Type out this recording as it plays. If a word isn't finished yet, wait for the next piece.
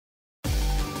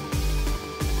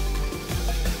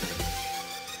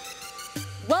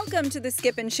Welcome to the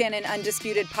Skip and Shannon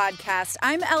Undisputed podcast.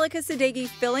 I'm Elika Sadeghi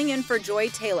filling in for Joy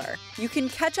Taylor. You can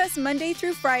catch us Monday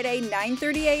through Friday,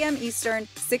 9:30 a.m. Eastern,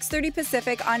 6:30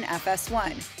 Pacific on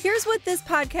FS1. Here's what this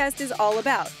podcast is all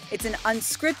about. It's an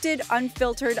unscripted,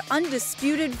 unfiltered,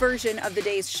 undisputed version of the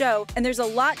day's show, and there's a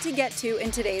lot to get to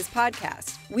in today's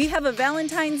podcast. We have a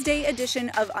Valentine's Day edition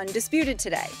of Undisputed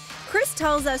today. Chris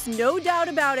tells us no doubt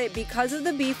about it, because of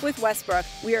the beef with Westbrook,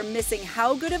 we are missing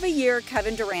how good of a year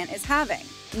Kevin Durant is having.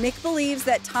 Nick believes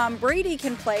that Tom Brady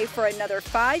can play for another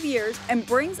 5 years and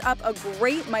brings up a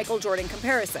great Michael Jordan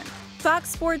comparison. Fox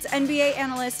Sports NBA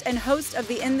analyst and host of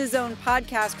the In the Zone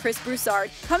podcast, Chris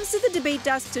Broussard, comes to the debate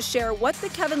desk to share what the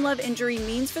Kevin Love injury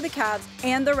means for the Cavs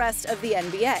and the rest of the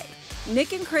NBA.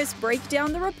 Nick and Chris break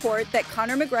down the report that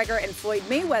Conor McGregor and Floyd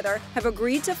Mayweather have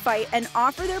agreed to fight and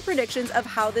offer their predictions of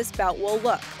how this bout will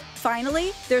look.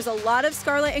 Finally, there's a lot of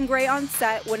scarlet and gray on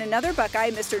set when another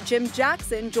Buckeye, Mr. Jim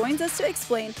Jackson, joins us to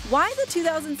explain why the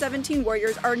 2017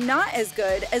 Warriors are not as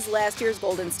good as last year's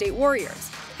Golden State Warriors.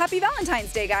 Happy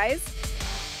Valentine's Day, guys.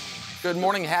 Good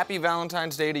morning. Happy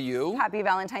Valentine's Day to you. Happy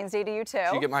Valentine's Day to you, too.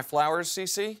 Did you get my flowers,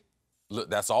 CC? Look,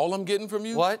 that's all I'm getting from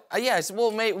you? What? Yes,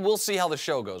 well, we'll see how the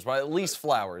show goes, but at least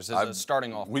flowers as a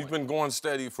starting off We've point. been going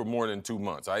steady for more than 2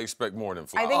 months. I expect more than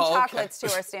flowers. I think Oh, okay. chocolates, too,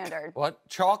 are standard. What?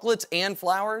 Chocolates and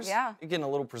flowers? Yeah. You're getting a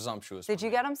little presumptuous. Did you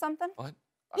get him something? What?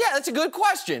 Yeah, that's a good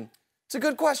question. It's a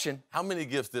good question. How many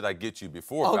gifts did I get you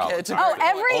before Okay, Valentine's? it's a Oh, good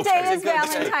every day is It's a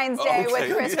good Valentine's take. Day Okay,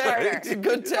 with Chris yeah. Carter. It's a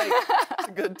good take. It's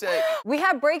a good take. We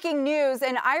have breaking news.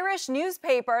 An Irish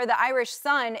newspaper, the Irish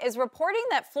Sun, is reporting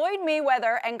that Floyd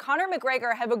Mayweather and Conor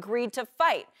McGregor have agreed to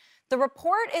fight. The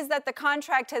report is that the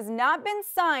contract has not been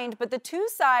signed, but the two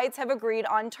sides have agreed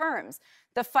on terms.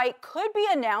 The fight could be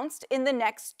announced in the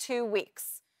next 2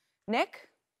 weeks. Nick,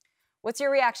 what's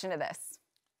your reaction to this?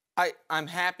 I'm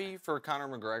happy for Conor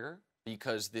McGregor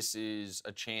because this is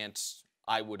a chance,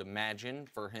 I would imagine,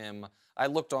 for him. I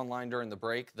looked online during the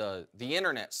break. The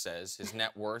internet says his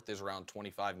net worth is around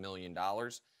 $25 million.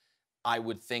 I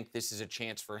would think this is a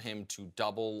chance for him to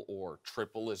double or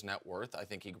triple his net worth. I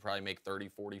think he could probably make 30,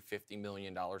 40, 50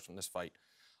 million dollars from this fight.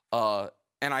 And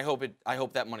I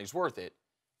hope that money's worth it,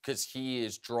 because he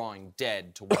is drawing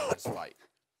dead to win this fight.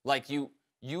 Like,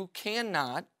 you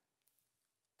cannot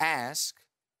ask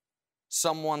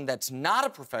someone that's not a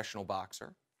professional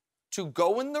boxer to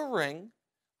go in the ring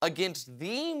against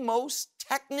the most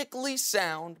technically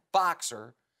sound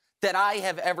boxer that I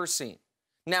have ever seen.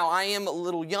 Now, I am a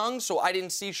little young, so I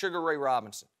didn't see Sugar Ray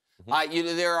Robinson. I've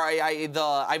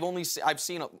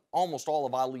seen almost all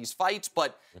of Ali's fights,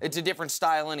 but it's a different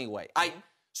style anyway.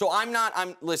 I'm not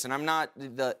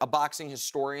a boxing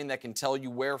historian that can tell you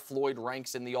where Floyd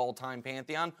ranks in the all-time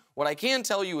pantheon. What I can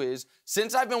tell you is,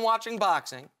 since I've been watching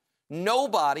boxing,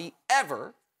 nobody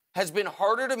ever has been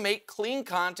harder to make clean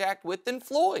contact with than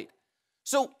Floyd.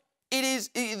 So it is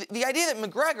the idea that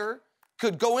McGregor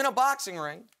could go in a boxing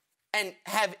ring and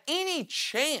have any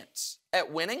chance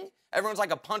at winning. Everyone's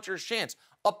like, a puncher's chance.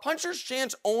 A puncher's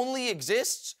chance only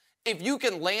exists if you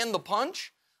can land the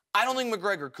punch. I don't think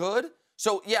McGregor could.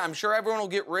 So yeah, I'm sure everyone will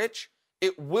get rich.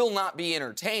 It will not be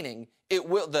entertaining. It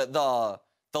will,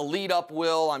 the lead up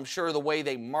will, I'm sure the way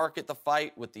they market the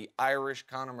fight with the Irish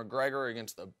Conor McGregor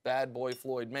against the bad boy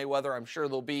Floyd Mayweather, I'm sure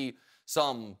there'll be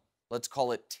some, let's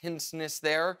call it, tenseness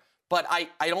there. But I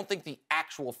don't think the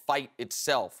actual fight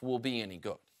itself will be any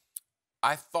good.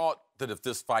 I thought that if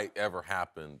this fight ever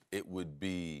happened, it would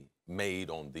be made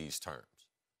on these terms.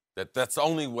 That's the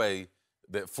only way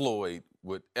that Floyd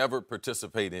would ever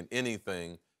participate in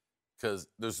anything, because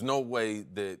there's no way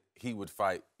that he would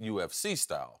fight UFC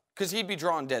style. Because he'd be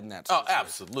drawn dead in that Oh, situation.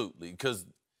 absolutely. Because,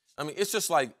 I mean, it's just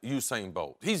like Usain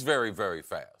Bolt. He's very, very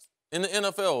fast. And the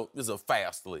NFL is a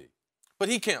fast league. But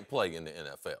he can't play in the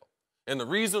NFL. And the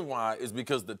reason why is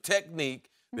because the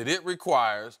technique that it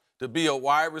requires to be a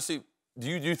wide receiver, do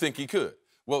you think he could?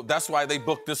 Well, that's why they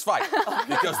booked this fight.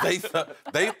 Because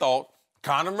they thought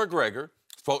Conor McGregor,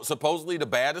 supposedly the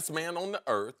baddest man on the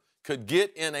earth, could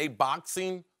get in a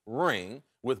boxing ring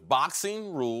with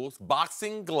boxing rules,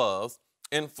 boxing gloves,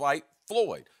 and fight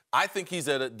Floyd. I think he's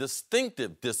at a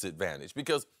distinctive disadvantage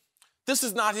because this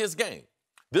is not his game.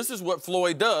 This is what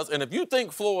Floyd does. And if you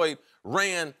think Floyd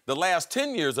ran the last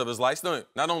 10 years of his life,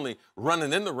 not only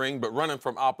running in the ring, but running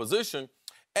from opposition,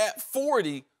 at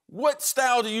 40, what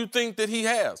style do you think that he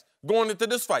has going into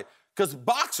this fight? Because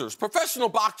boxers, professional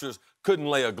boxers, couldn't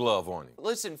lay a glove on him.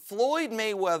 Listen, Floyd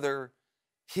Mayweather,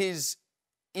 it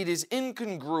is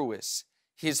incongruous.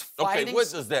 His fighting... Okay, what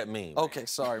does that mean? Okay,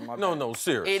 sorry, my bad. No,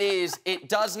 seriously. It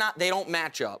does not, they don't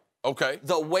match up. Okay.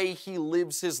 The way he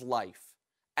lives his life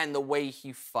and the way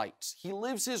he fights. He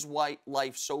lives his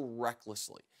life so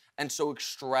recklessly. and so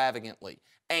extravagantly.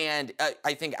 And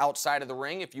I think outside of the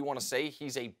ring, if you want to say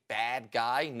he's a bad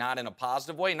guy, not in a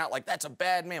positive way, not like that's a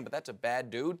bad man, but that's a bad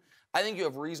dude, I think you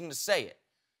have reason to say it.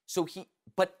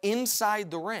 But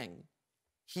inside the ring,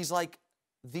 he's like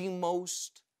the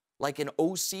most, like an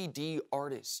OCD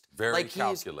artist. Very like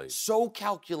calculated. He is so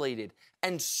calculated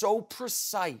and so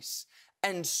precise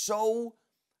and so,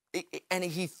 and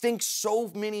he thinks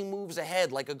so many moves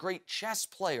ahead, like a great chess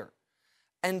player.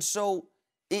 And so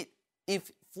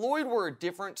if Floyd were a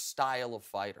different style of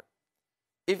fighter,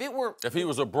 if he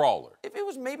was a brawler, if it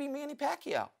was maybe Manny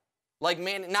Pacquiao, like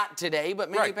not today, but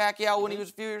Manny Pacquiao when he was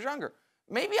a few years younger,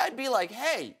 maybe I'd be like,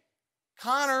 hey,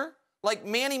 Conor, like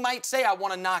Manny might say, I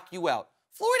want to knock you out.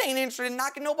 Floyd ain't interested in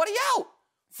knocking nobody out.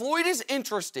 Floyd is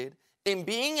interested in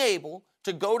being able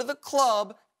to go to the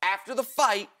club after the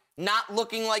fight, not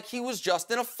looking like he was just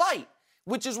in a fight.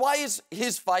 Which is why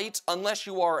his fights, unless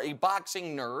you are a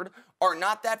boxing nerd, are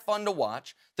not that fun to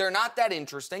watch. They're not that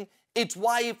interesting. It's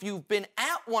why if you've been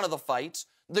at one of the fights,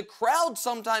 the crowd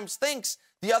sometimes thinks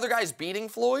the other guy's beating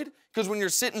Floyd, because when you're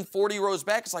sitting 40 rows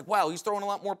back, it's like, wow, he's throwing a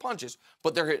lot more punches.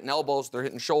 But they're hitting elbows, they're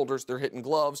hitting shoulders, they're hitting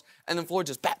gloves, and then Floyd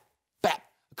just bap, bap.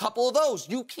 A couple of those,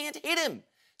 you can't hit him.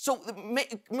 So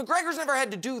McGregor's never had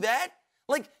to do that.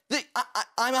 Like,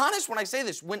 I'm honest when I say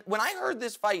this. When I heard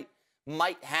this fight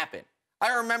might happen,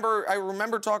 I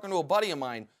remember talking to a buddy of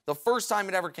mine the first time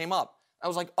it ever came up. I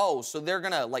was like, oh, so they're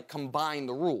gonna like combine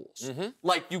the rules. Mm-hmm.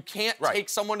 Like you can't take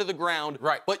someone to the ground,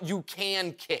 but you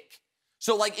can kick.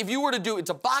 So like if you were to do, it's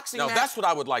a boxing match. Now that's what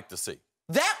I would like to see.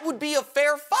 That would be a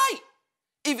fair fight.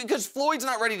 Because Floyd's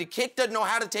not ready to kick, doesn't know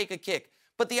how to take a kick.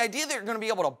 But the idea that you're gonna be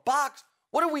able to box,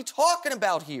 what are we talking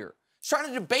about here?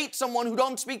 Trying to debate someone who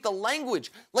don't speak the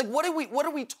language. Like what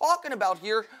are we talking about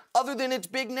here other than it's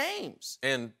big names?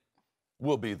 And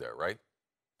we'll be there, right?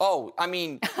 Oh, I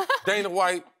mean... Dana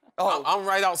White, I'm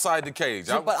right outside the cage.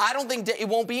 But I don't think it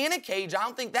won't be in a cage. I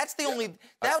don't think that's the only...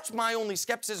 That's my only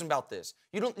skepticism about this.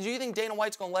 Do you think Dana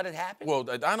White's going to let it happen? Well,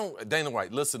 Dana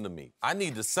White, listen to me. I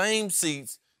need the same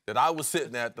seats that I was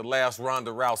sitting at the last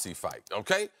Ronda Rousey fight,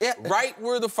 okay? Yeah. Right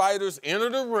where the fighters enter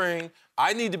the ring,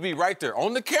 I need to be right there.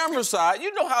 On the camera side,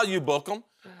 you know how you book them.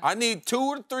 I need 2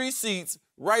 or 3 seats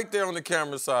right there on the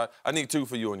camera side. I need 2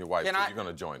 for you and your wife. You're going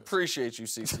to join us. Appreciate you,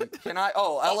 CC. Can I?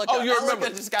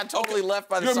 Elika just got totally left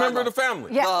by the side. You're a member of the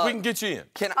family. Yeah. We can get you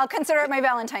in. I'll consider it my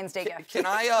Valentine's Day gift.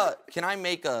 Can I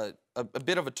make a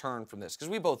bit of a turn from this? Because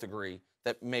we both agree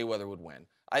that Mayweather would win.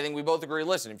 I think we both agree,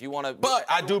 listen, if you want to... But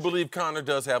I do believe Conor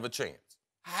does have a chance.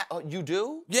 You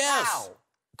do? Yes. How?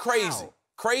 Crazy. How?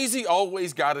 Crazy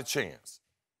always got a chance.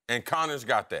 And Conor's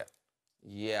got that.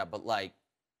 Yeah, but like,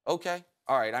 okay.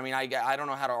 All right, I mean, I don't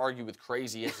know how to argue with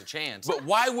crazy as a chance. But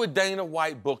why would Dana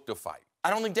White book the fight?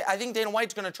 I think Dana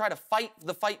White's going to try to fight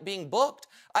the fight being booked.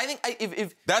 I think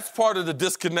if that's part of the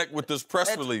disconnect with this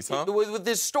press release, huh? With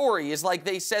this story is like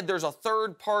they said there's a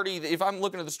third party. If I'm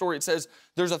looking at the story, it says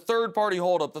there's a third party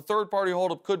holdup. The third party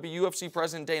holdup could be UFC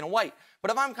president Dana White.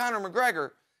 But if I'm Conor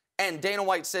McGregor and Dana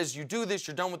White says you do this,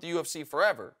 you're done with the UFC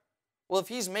forever. Well, if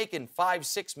he's making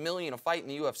 $5-6 million a fight in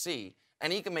the UFC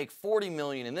and he can make $40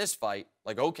 million in this fight,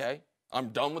 like okay.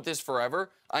 I'm done with this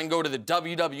forever. I can go to the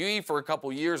WWE for a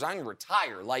couple years. I can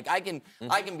retire. Like I can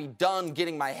be done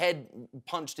getting my head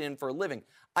punched in for a living.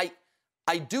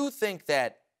 I do think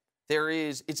that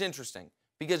it's interesting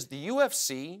because the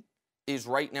UFC is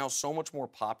right now so much more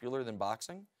popular than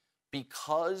boxing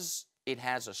because it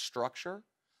has a structure.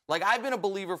 Like I've been a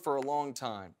believer for a long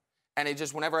time, and it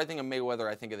just whenever I think of Mayweather,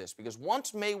 I think of this because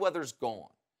once Mayweather's gone,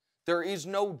 there is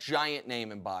no giant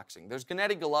name in boxing. There's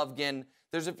Gennady Golovkin.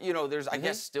 There's I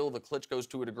guess still the Klitschko's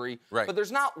to a degree. Right. But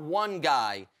there's not one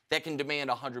guy that can demand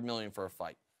 $100 million for a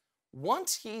fight.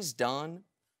 Once he's done,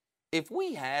 if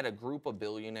we had a group of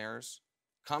billionaires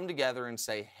come together and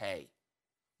say, hey,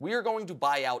 we are going to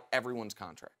buy out everyone's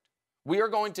contract.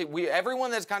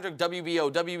 Everyone that's contract,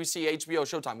 WBO, WBC, HBO,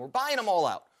 Showtime, we're buying them all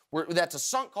out. That's a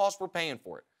sunk cost, we're paying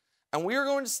for it. And we are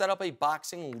going to set up a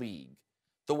boxing league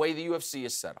the way the UFC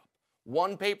is set up.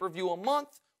 1 pay-per-view a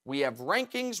month. We have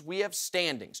rankings, we have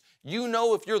standings. You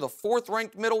know if you're the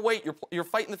 4th-ranked middleweight, you're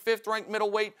fighting the 5th-ranked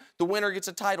middleweight, the winner gets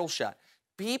a title shot.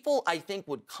 People, I think,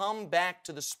 would come back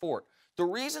to the sport. The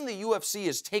reason the UFC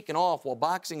is taken off while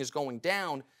boxing is going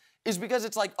down is because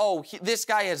it's like, oh, this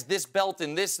guy has this belt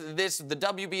and the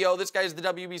WBO, this guy has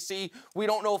the WBC. We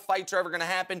don't know if fights are ever going to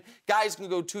happen. Guys can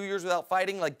go 2 years without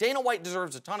fighting. Like, Dana White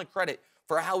deserves a ton of credit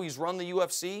for how he's run the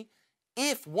UFC.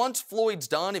 If once Floyd's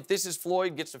done, if this is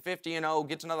Floyd, gets to 50-0,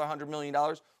 gets another $100 million,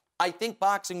 I think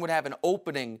boxing would have an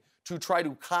opening to try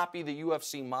to copy the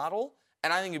UFC model,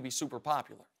 and I think it'd be super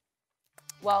popular.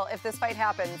 Well, if this fight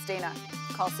happens, Dana,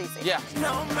 Call Cece. Yeah.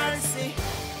 No mercy.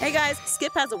 Hey guys,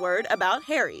 Skip has a word about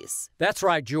Harry's. That's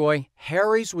right, Joy.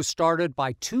 Harry's was started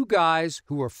by two guys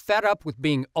who were fed up with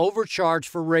being overcharged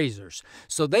for razors.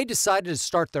 So they decided to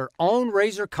start their own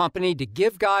razor company to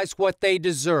give guys what they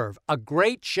deserve, a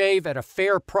great shave at a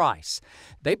fair price.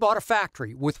 They bought a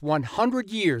factory with 100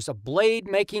 years of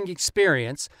blade-making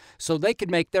experience so they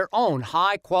could make their own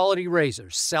high-quality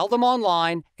razors, sell them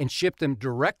online, and ship them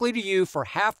directly to you for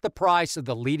half the price of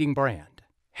the leading brand.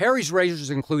 Harry's razors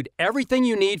include everything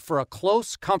you need for a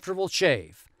close, comfortable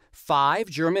shave. 5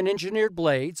 German-engineered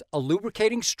blades, a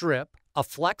lubricating strip, a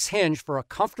flex hinge for a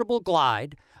comfortable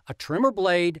glide, a trimmer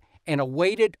blade, and a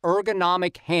weighted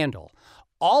ergonomic handle.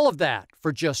 All of that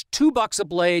for just $2 a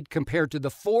blade compared to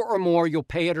the 4 or more you'll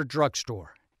pay at a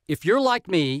drugstore. If you're like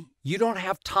me, you don't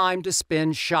have time to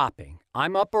spend shopping.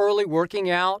 I'm up early working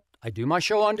out, I do my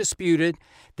show Undisputed,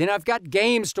 then I've got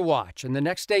games to watch and the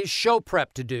next day's show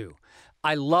prep to do.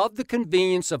 I love the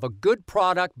convenience of a good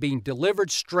product being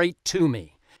delivered straight to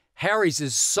me. Harry's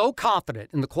is so confident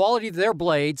in the quality of their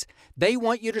blades, they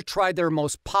want you to try their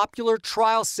most popular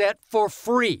trial set for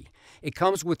free. It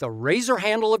comes with a razor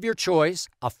handle of your choice,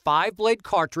 a 5-blade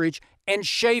cartridge, and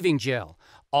shaving gel,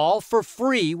 all for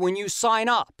free when you sign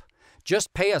up.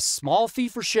 Just pay a small fee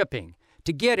for shipping.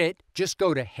 To get it, just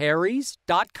go to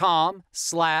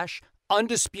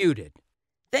harrys.com/undisputed.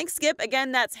 Thanks, Skip.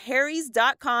 Again, that's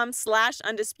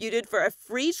harrys.com/undisputed for a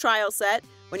free trial set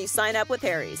when you sign up with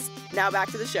Harry's. Now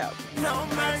back to the show. No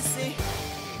mercy.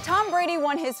 Tom Brady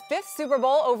won his 5th Super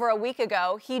Bowl over a week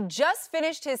ago. He just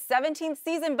finished his 17th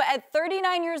season, but at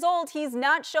 39 years old, he's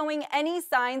not showing any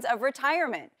signs of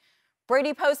retirement.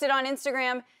 Brady posted on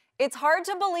Instagram, "It's hard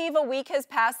to believe a week has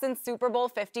passed since Super Bowl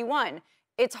 51.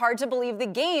 It's hard to believe the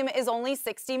game is only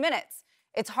 60 minutes.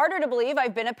 It's harder to believe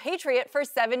I've been a Patriot for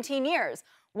 17 years.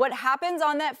 What happens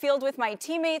on that field with my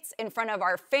teammates, in front of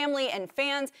our family and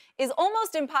fans, is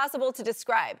almost impossible to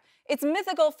describe. It's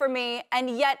mythical for me, and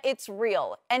yet it's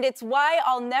real. And it's why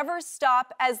I'll never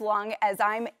stop as long as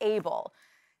I'm able."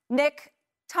 Nick,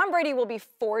 Tom Brady will be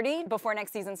 40 before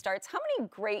next season starts. How many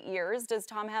great years does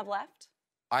Tom have left?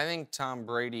 I think Tom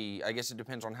Brady, I guess it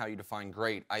depends on how you define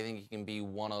great. I think he can be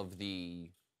one of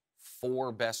the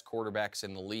 4 best quarterbacks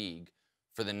in the league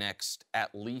for the next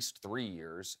at least 3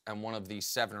 years, and one of the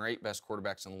 7 or 8 best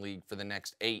quarterbacks in the league for the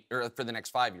next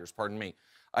 5 years, pardon me.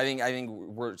 I think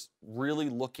we're really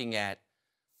looking at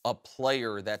a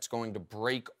player that's going to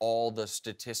break all the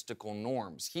statistical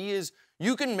norms.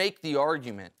 You can make the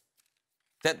argument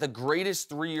that the greatest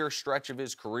 3-year stretch of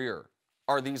his career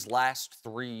are these last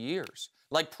 3 years.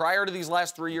 Like prior to these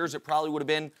last 3 years, it probably would have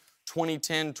been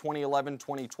 2010, 2011,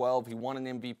 2012. He won an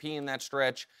MVP in that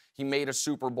stretch. He made a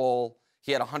Super Bowl.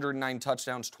 He had 109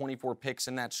 touchdowns, 24 picks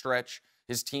in that stretch.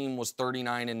 His team was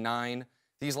 39-9.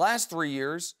 These last 3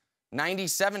 years,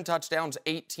 97 touchdowns,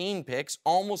 18 picks,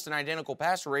 almost an identical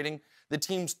passer rating. The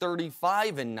team's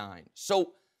 35-9.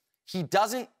 So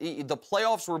the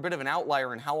playoffs were a bit of an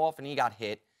outlier in how often he got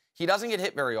hit. He doesn't get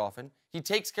hit very often. He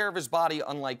takes care of his body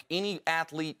unlike any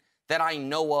athlete that I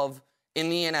know of in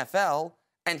the NFL,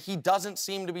 and he doesn't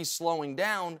seem to be slowing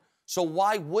down. So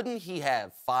why wouldn't he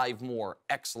have 5 more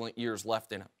excellent years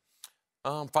left in him?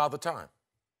 Father Time.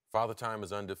 Father Time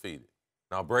is undefeated.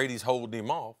 Now, Brady's holding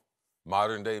him off.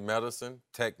 Modern-day medicine,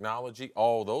 technology,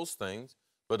 all those things.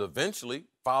 But eventually,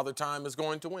 Father Time is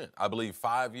going to win. I believe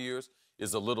 5 years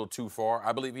is a little too far.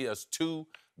 I believe he has 2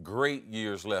 great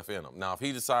years left in him. Now, if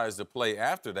he decides to play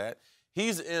after that,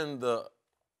 he's in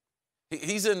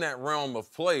that realm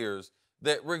of players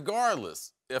that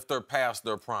regardless if they're past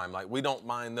their prime, like we don't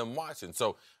mind them watching.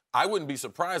 So I wouldn't be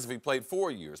surprised if he played 4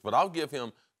 years, but I'll give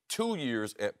him 2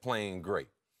 years at playing great.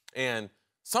 And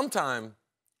sometime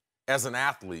as an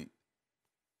athlete,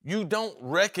 you don't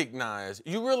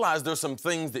you realize there's some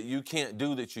things that you can't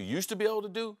do that you used to be able to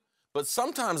do. But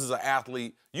sometimes as an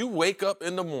athlete, you wake up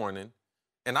in the morning,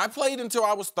 and I played until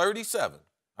I was 37.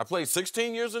 I played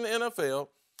 16 years in the NFL,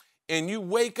 and you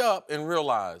wake up and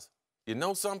realize, you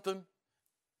know something?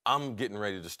 I'm getting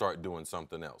ready to start doing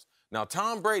something else. Now,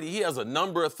 Tom Brady, he has a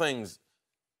number of things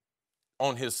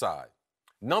on his side.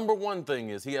 Number one thing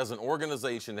is he has an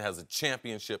organization that has a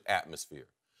championship atmosphere.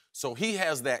 So he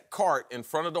has that cart in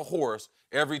front of the horse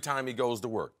every time he goes to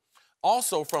work.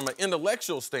 Also, from an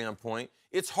intellectual standpoint,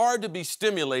 it's hard to be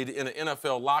stimulated in an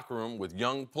NFL locker room with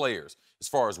young players as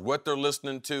far as what they're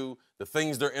listening to, the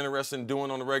things they're interested in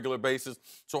doing on a regular basis.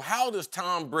 So how does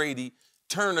Tom Brady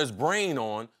turn his brain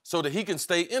on so that he can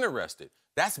stay interested?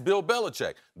 That's Bill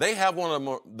Belichick. They have one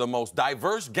of the most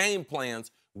diverse game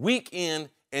plans week in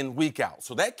and week out.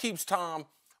 So that keeps Tom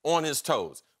on his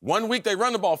toes. 1 week they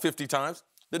run the ball 50 times.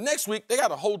 The next week, they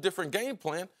got a whole different game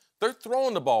plan. They're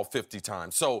throwing the ball 50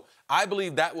 times. So I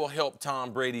believe that will help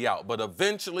Tom Brady out. But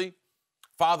eventually,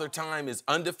 Father Time is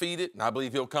undefeated, and I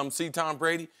believe he'll come see Tom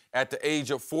Brady at the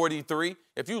age of 43.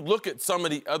 If you look at some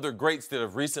of the other greats that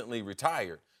have recently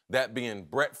retired, that being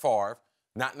Brett Favre,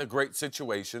 not in a great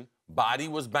situation, body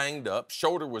was banged up,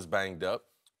 shoulder was banged up.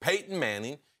 Peyton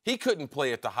Manning, he couldn't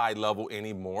play at the high level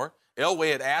anymore.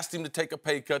 Elway had asked him to take a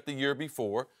pay cut the year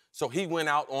before, so he went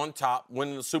out on top,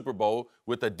 winning the Super Bowl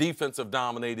with a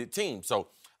defensive-dominated team. So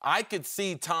I could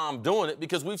see Tom doing it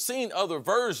because we've seen other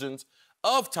versions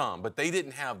of Tom, but they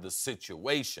didn't have the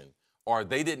situation or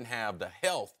they didn't have the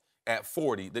health at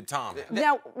 40 that Tom had.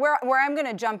 Now, where I'm going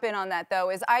to jump in on that,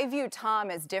 though, is I view Tom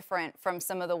as different from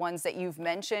some of the ones that you've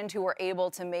mentioned who were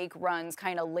able to make runs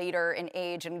kind of later in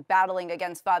age and battling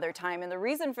against Father Time. And the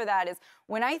reason for that is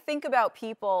when I think about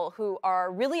people who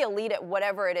are really elite at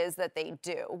whatever it is that they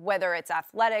do, whether it's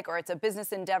athletic or it's a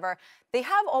business endeavor, they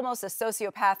have almost a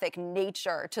sociopathic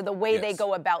nature to the way they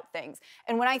go about things.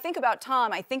 And when I think about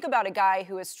Tom, I think about a guy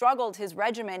who has struggled his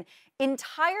regimen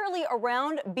entirely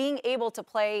around being able to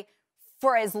play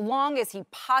for as long as he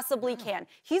possibly can.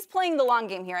 He's playing the long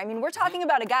game here. I mean, we're talking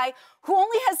about a guy who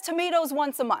only has tomatoes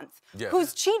once a month,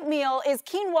 whose cheat meal is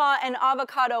quinoa and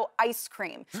avocado ice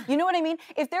cream. You know what I mean?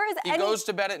 If there is he goes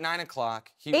to bed at 9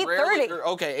 o'clock. 8:30.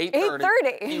 Okay,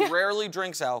 8:30. He rarely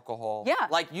drinks alcohol. Yeah.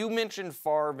 Like you mentioned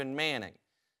Favre and Manning.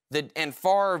 And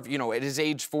Favre, you know, at his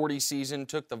age 40 season,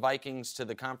 took the Vikings to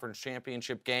the conference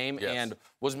championship game and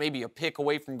was maybe a pick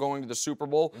away from going to the Super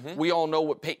Bowl. We all know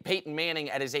what Peyton Manning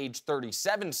at his age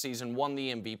 37 season won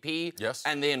the MVP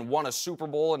and then won a Super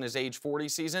Bowl in his age 40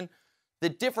 season. The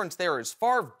difference there is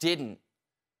Favre didn't.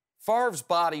 Favre's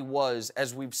body was,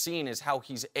 as we've seen, is how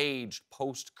he's aged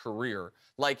post-career.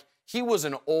 Like, he was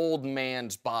an old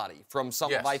man's body from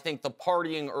some of, I think, the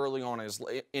partying early on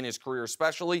in his career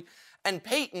especially. And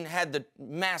Peyton had the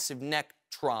massive neck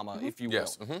trauma, if you will.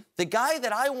 The guy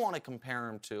that I want to compare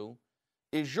him to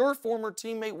is your former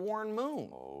teammate Warren Moon.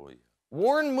 Oh, yeah.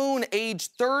 Warren Moon, age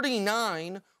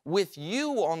 39, with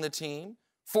you on the team,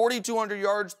 4,200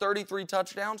 yards, 33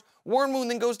 touchdowns. Warren Moon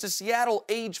then goes to Seattle,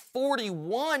 age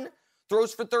 41,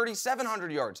 throws for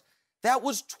 3,700 yards. That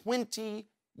was 20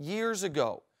 years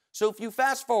ago. So if you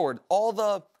fast forward all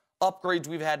the upgrades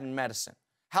we've had in medicine,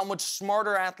 how much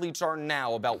smarter athletes are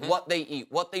now about what they eat,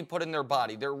 what they put in their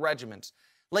body, their regimens.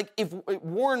 Like, if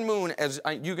Warren Moon, as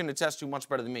you can attest to much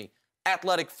better than me,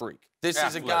 athletic freak. This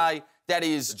is a guy that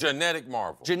is... genetic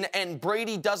marvel. And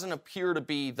Brady doesn't appear to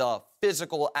be the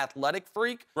physical athletic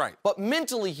freak. Right. But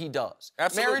mentally, he does.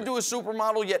 Absolutely. Married to a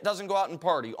supermodel, yet doesn't go out and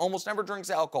party. Almost never drinks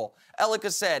alcohol.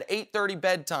 Elika said, 8:30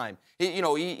 bedtime.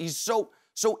 He's so...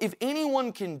 So if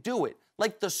anyone can do it,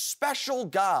 like the special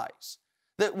guys...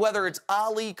 that whether it's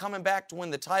Ali coming back to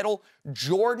win the title,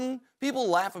 Jordan, people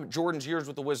laugh at Jordan's years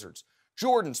with the Wizards.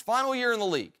 Jordan's final year in the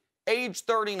league, age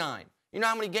 39. You know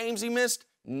how many games he missed?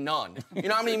 None. You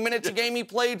know how many minutes a game he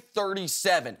played?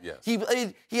 37. Yes. He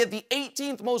had the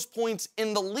 18th most points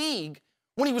in the league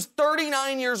when he was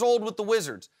 39 years old with the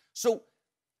Wizards. So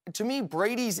to me,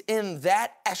 Brady's in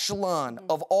that echelon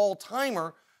of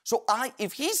all-timer. So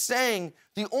if he's saying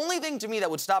the only thing to me that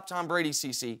would stop Tom Brady,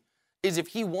 CC, is if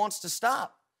he wants to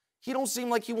stop. He don't seem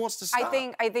like he wants to stop.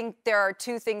 I think there are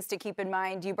two things to keep in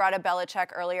mind. You brought up Belichick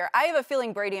earlier. I have a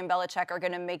feeling Brady and Belichick are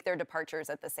going to make their departures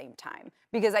at the same time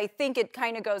because I think it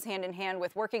kind of goes hand in hand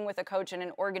with working with a coach and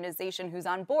an organization who's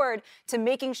on board to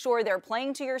making sure they're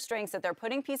playing to your strengths, that they're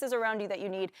putting pieces around you that you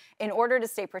need in order to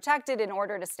stay protected, in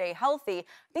order to stay healthy.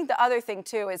 I think the other thing,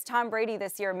 too, is Tom Brady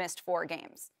this year missed 4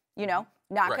 games. You know,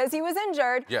 not because he was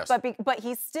injured, but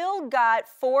he still got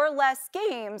 4 less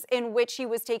games in which he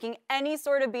was taking any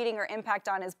sort of beating or impact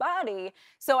on his body.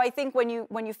 So I think when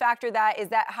you factor that, is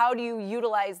that how do you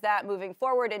utilize that moving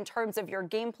forward in terms of your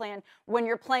game plan when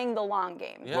you're playing the long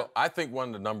game? Yeah. Well, I think one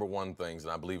of the number one things,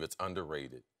 and I believe it's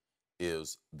underrated,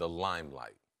 is the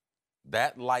limelight.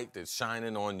 That light that's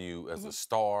shining on you as a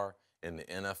star in the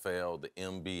NFL, the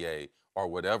NBA, or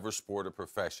whatever sport or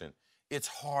profession, it's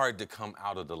hard to come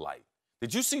out of the light.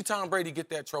 Did you see Tom Brady get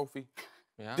that trophy?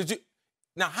 Yeah. Did you?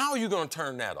 Now, how are you going to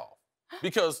turn that off?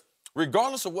 Because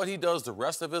regardless of what he does the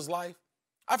rest of his life,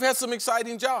 I've had some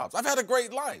exciting jobs. I've had a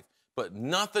great life. But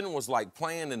nothing was like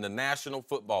playing in the National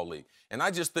Football League. And I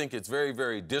just think it's very,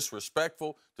 very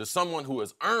disrespectful to someone who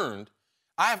has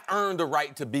I've earned the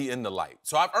right to be in the light.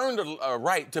 So I've earned a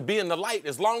right to be in the light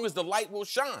as long as the light will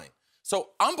shine.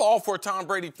 So I'm all for Tom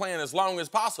Brady playing as long as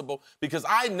possible because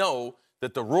I know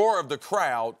that the roar of the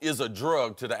crowd is a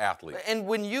drug to the athlete. And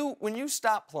when you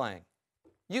stop playing,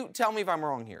 you tell me if I'm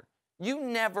wrong here. You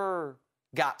never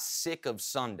got sick of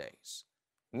Sundays.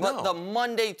 But the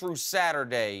Monday through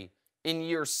Saturday in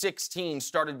year 16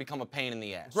 started to become a pain in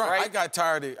the ass, right? I got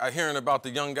tired of hearing about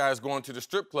the young guys going to the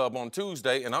strip club on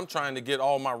Tuesday, and I'm trying to get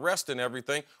all my rest and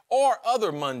everything, or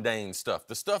other mundane stuff,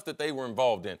 the stuff that they were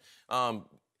involved in.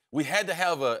 We had to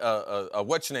have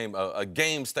a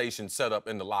game station set up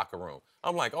in the locker room.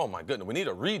 I'm like, oh my goodness, we need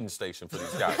a reading station for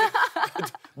these guys.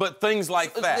 But things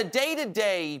like that. The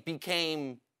day-to-day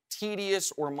became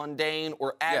tedious or mundane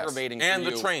or aggravating for you. And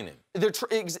the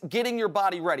training. Getting your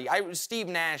body ready. Steve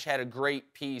Nash had a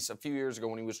great piece a few years ago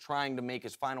when he was trying to make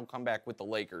his final comeback with the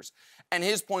Lakers. And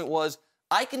his point was,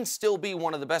 I can still be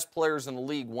one of the best players in the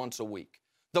league once a week.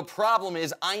 The problem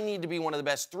is I need to be one of the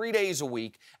best 3 days a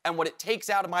week, and what it takes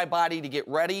out of my body to get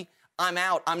ready, I'm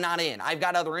out, I'm not in. I've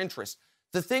got other interests.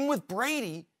 The thing with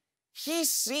Brady, he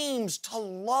seems to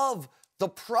love the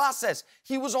process.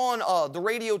 He was on the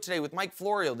radio today with Mike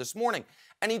Florio this morning,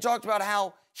 and he talked about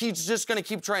how he's just going to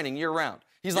keep training year-round.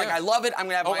 He's like, I love it. I'm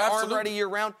going to have my arm ready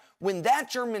year-round. When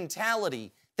that's your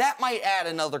mentality, that might add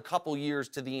another couple years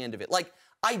to the end of it. Like,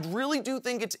 I really do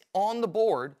think it's on the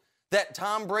board that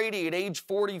Tom Brady at age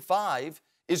 45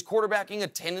 is quarterbacking a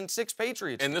 10-6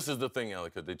 Patriots. And this is the thing,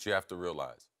 Elika, that you have to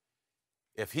realize.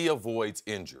 If he avoids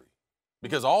injury,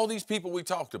 because all these people we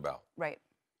talked about, right?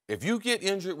 If you get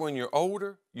injured when you're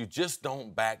older, you just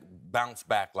don't bounce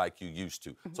back like you used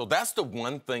to. So that's the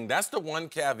one thing, that's the one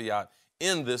caveat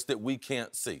in this that we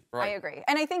can't see. Right? I agree.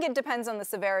 And I think it depends on the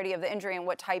severity of the injury and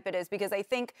what type it is, because I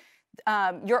think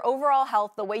your overall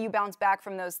health, the way you bounce back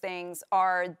from those things,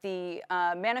 are the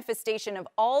manifestation of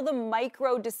all the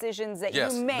micro decisions that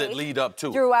you make that lead up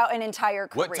to throughout an entire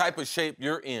career. What type of shape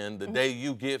you're in the day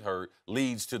you get hurt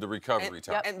leads to the recovery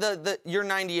time. And your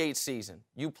 98 season,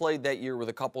 you played that year with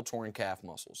a couple torn calf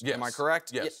muscles. Yes. Am I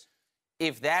correct? Yes.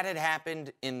 If that had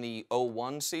happened in the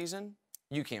 01 season,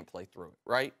 you can't play through it,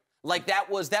 right? Like, that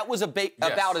was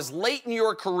about as late in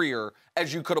your career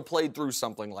as you could have played through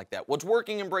something like that. What's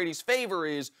working in Brady's favor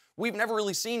is we've never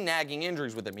really seen nagging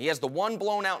injuries with him. He has the one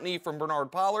blown-out knee from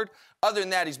Bernard Pollard. Other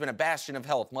than that, he's been a bastion of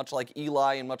health, much like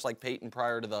Eli and much like Peyton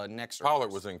prior to the next service.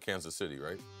 Pollard was in Kansas City,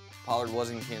 right? Pollard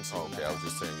was in Kansas City. Oh, okay, I was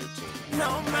just saying your team.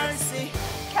 No mercy.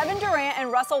 Kevin Durant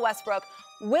and Russell Westbrook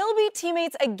will be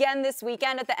teammates again this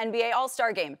weekend at the NBA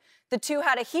All-Star Game. The two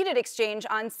had a heated exchange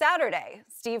on Saturday.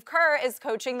 Steve Kerr is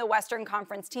coaching the Western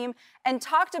Conference team and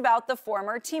talked about the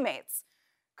former teammates.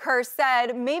 Kerr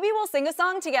said, maybe we'll sing a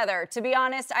song together. To be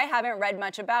honest, I haven't read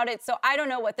much about it, so I don't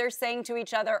know what they're saying to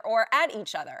each other or at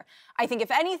each other. I think if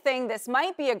anything, this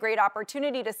might be a great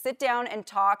opportunity to sit down and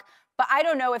talk, but I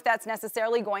don't know if that's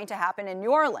necessarily going to happen in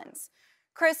New Orleans.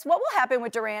 Chris, what will happen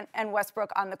with Durant and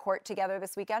Westbrook on the court together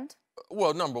this weekend?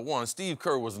 Well, number one, Steve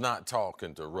Kerr was not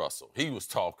talking to Russell. He was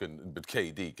talking to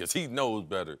KD because he knows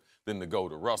better than to go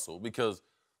to Russell, because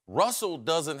Russell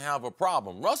doesn't have a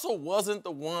problem. Russell wasn't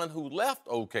the one who left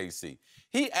OKC.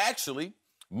 He actually,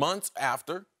 months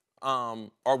after,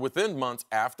 or within months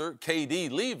after KD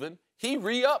leaving, he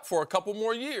re-upped for a couple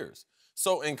more years.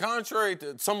 So in contrary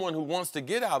to someone who wants to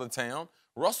get out of town,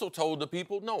 Russell told the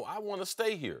people, no, I want to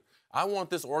stay here. I want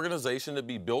this organization to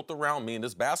be built around me and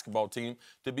this basketball team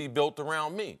to be built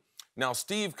around me. Now,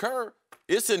 Steve Kerr,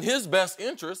 it's in his best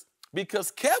interest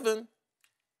because Kevin,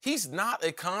 he's not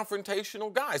a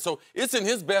confrontational guy. So it's in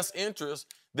his best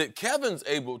interest that Kevin's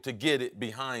able to get it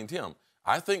behind him.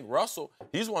 I think Russell,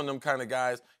 he's one of them kind of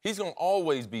guys, he's going to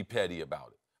always be petty about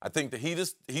it. I think that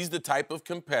he's the type of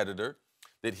competitor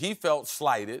that he felt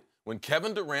slighted when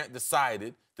Kevin Durant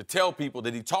decided to tell people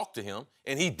that he talked to him,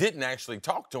 and he didn't actually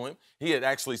talk to him. He had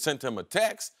actually sent him a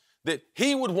text that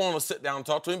he would want to sit down and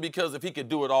talk to him, because if he could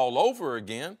do it all over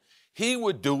again, he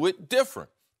would do it different.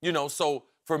 You know, so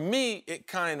for me, it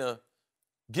kind of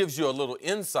gives you a little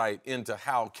insight into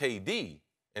how KD,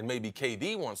 and maybe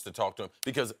KD wants to talk to him,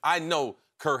 because I know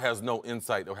Kerr has no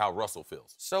insight of how Russell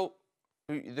feels. So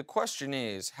the question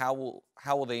is, how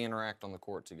will they interact on the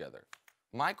court together?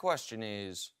 My question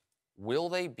is, will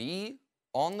they be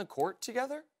on the court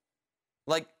together?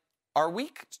 Like, are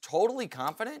we totally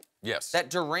confident? Yes. That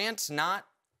Durant's not,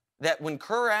 that when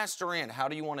Kerr asked Durant, how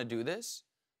do you want to do this?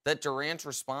 That Durant's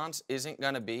response isn't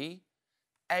going to be,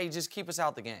 hey, just keep us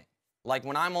out the game. Like,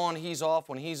 when I'm on, he's off.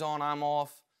 When he's on, I'm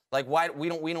off. Like, why we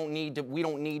don't need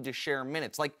to share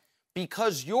minutes. Like,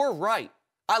 because you're right.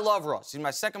 I love Russ. He's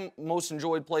my second most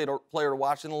enjoyed player to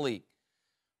watch in the league.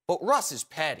 But Russ is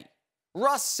petty.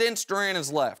 Russ, since Durant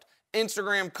has left,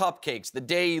 Instagram cupcakes the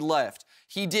day he left.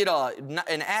 He did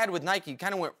an ad with Nike,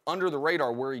 kind of went under the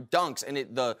radar, where he dunks, and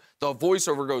the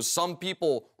voiceover goes, some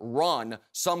people run,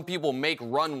 some people make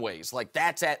runways. Like,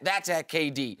 that's at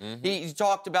KD. Mm-hmm. He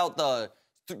talked about the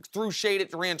threw shade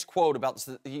at Durant's quote about,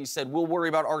 he said, we'll worry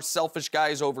about our selfish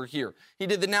guys over here. He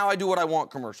did the now I do what I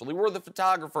want commercial. He wore the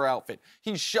photographer outfit.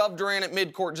 He shoved Durant at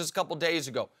midcourt just a couple days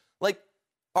ago. Like,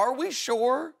 are we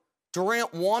sure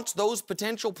Durant wants those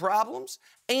potential problems?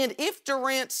 And if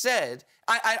Durant said,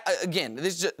 again,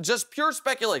 this is just pure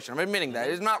speculation. I'm admitting that.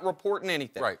 It's not reporting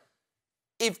anything. Right.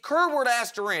 If Kerr were to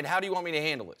ask Durant, how do you want me to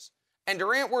handle this? And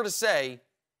Durant were to say,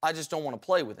 I just don't want to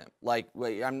play with him. Like,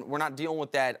 we're not dealing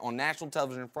with that on national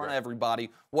television in front of everybody.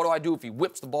 What do I do if he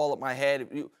whips the ball at my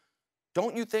head?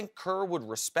 Don't you think Kerr would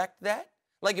respect that?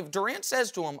 Like, if Durant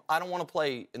says to him, I don't want to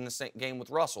play in the same game with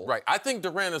Russell. Right. I think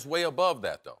Durant is way above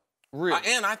that, though. Really?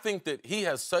 And I think that he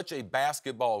has such a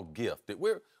basketball gift that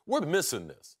we're missing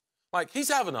this. Like, he's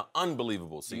having an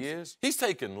unbelievable season. He is. He's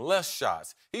taking less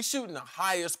shots. He's shooting the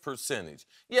highest percentage.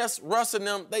 Yes, Russ and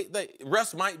them,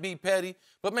 Russ might be petty,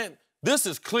 but, man, this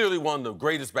is clearly one of the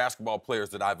greatest basketball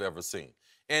players that I've ever seen.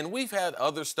 And we've had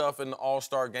other stuff in the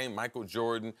All-Star game, Michael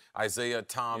Jordan, Isaiah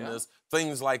Thomas,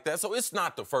 things like that. So it's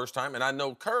not the first time, and I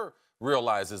know Kerr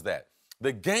realizes that.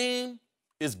 The game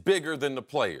is bigger than the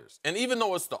players. And even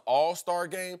though it's the All-Star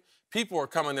game, people are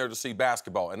coming there to see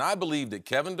basketball. And I believe that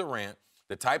Kevin Durant,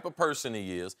 the type of person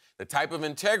he is, the type of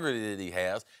integrity that he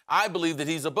has, I believe that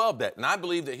he's above that. And I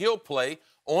believe that he'll play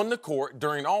on the court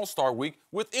during All-Star week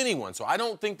with anyone. So I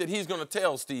don't think that he's going to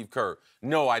tell Steve Kerr,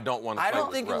 no, I don't want to play with Russ. I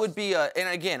don't think it would be and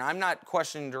again, I'm not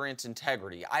questioning Durant's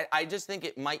integrity. I just think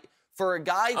it might, for a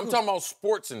guy I'm talking about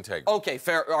sports integrity. Okay,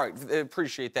 fair. All right,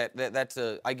 appreciate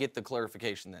that. I get the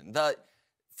clarification then.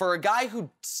 For a guy who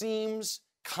seems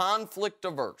conflict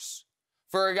averse,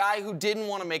 for a guy who didn't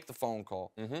want to make the phone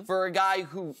call, for a guy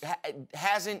who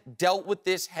hasn't dealt with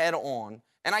this head on,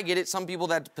 and I get it, some people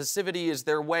that passivity is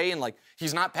their way, and like,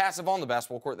 he's not passive on the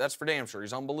basketball court, that's for damn sure,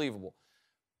 he's unbelievable.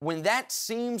 When that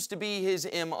seems to be his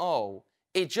MO,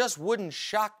 it just wouldn't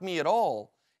shock me at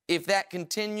all if that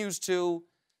continues to,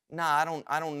 nah,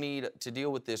 I don't need to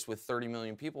deal with this with 30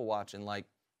 million people watching, like,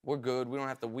 we're good. We don't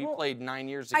have to. We played 9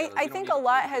 years together. I think a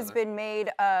lot has been made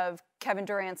of Kevin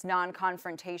Durant's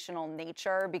non-confrontational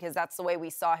nature because that's the way we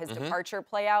saw his departure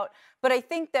play out. But I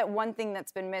think that one thing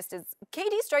that's been missed is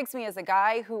KD strikes me as a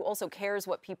guy who also cares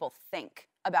what people think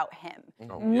about him,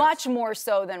 much more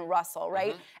so than Russell,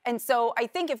 right? And so I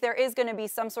think if there is going to be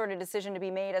some sort of decision to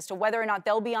be made as to whether or not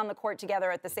they'll be on the court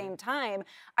together at the same time,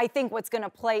 I think what's going to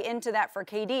play into that for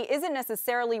KD isn't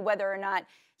necessarily whether or not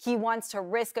he wants to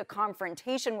risk a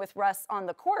confrontation with Russ on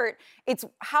the court. It's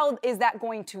how is that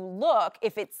going to look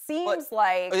if it seems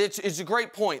like... It's a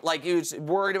great point. Like, he was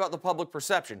worried about the public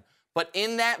perception. But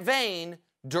in that vein,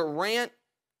 Durant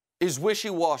is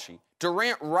wishy-washy.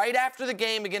 Durant, right after the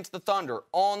game against the Thunder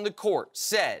on the court,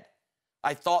 said,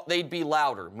 I thought they'd be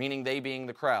louder, meaning they being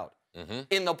the crowd.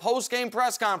 In the post-game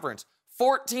press conference,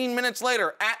 14 minutes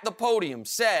later at the podium,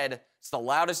 said, it's the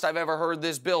loudest I've ever heard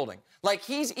this building. Like,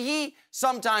 he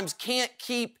sometimes can't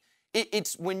keep,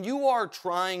 it's when you are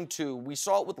trying to, we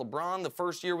saw it with LeBron the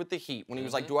first year with the Heat, when he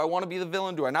was like, do I want to be the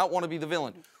villain? Do I not want to be the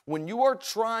villain? When you are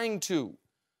trying to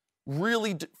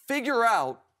really figure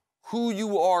out who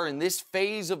you are in this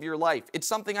phase of your life, it's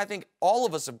something I think all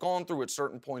of us have gone through at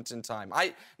certain points in time.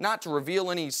 Not to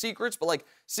reveal any secrets, but like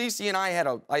Cece and I had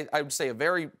I would say a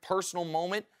very personal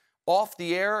moment off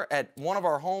the air at one of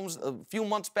our homes a few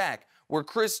months back where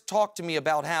Chris talked to me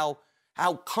about how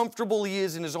comfortable he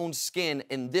is in his own skin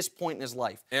in this point in his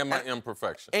life. And my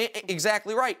imperfection.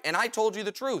 Exactly right. And I told you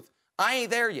the truth. I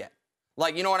ain't there yet.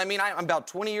 Like, you know what I mean? I'm about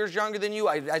 20 years younger than you.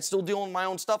 I still deal with my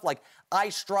own stuff. Like, I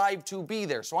strive to be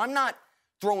there. So I'm not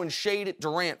throwing shade at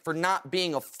Durant for not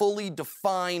being a fully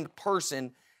defined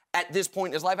person at this point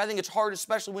in his life. I think it's hard,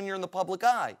 especially when you're in the public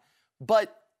eye.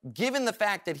 But given the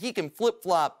fact that he can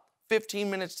flip-flop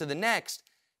 15 minutes to the next,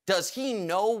 does he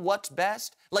know what's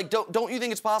best? Like, don't you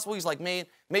think it's possible he's like, man,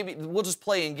 maybe we'll just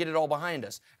play and get it all behind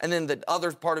us? And then the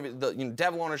other part of it, the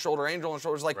devil on his shoulder, angel on his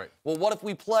shoulder, is like, well, what if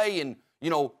we play and,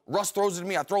 Russ throws it to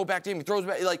me, I throw it back to him, he throws it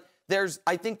back. Like,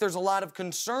 I think there's a lot of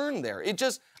concern there.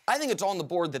 I think it's on the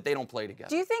board that they don't play together.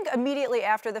 Do you think immediately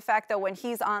after the fact, though, when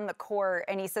he's on the court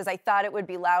and he says, I thought it would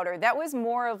be louder, that was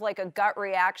more of like a gut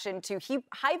reaction to, he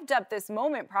hyped up this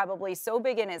moment probably so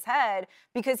big in his head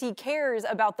because he cares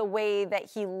about the way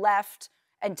that he left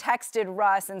and texted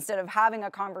Russ instead of having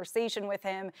a conversation with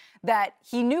him, that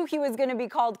he knew he was going to be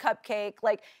called Cupcake.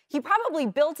 Like, he probably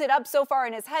built it up so far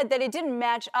in his head that it didn't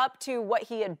match up to what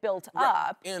he had built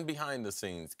up. And behind the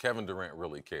scenes, Kevin Durant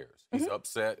really cares. He's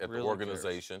upset at the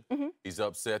organization. He's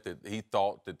upset that he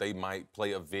thought that they might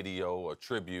play a video, a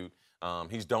tribute.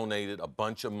 He's donated a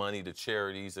bunch of money to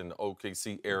charities in the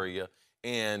OKC area,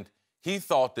 and he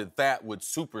thought that that would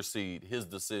supersede his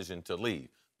decision to leave.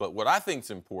 But what I think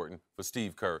is important for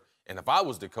Steve Kerr, and if I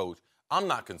was the coach, I'm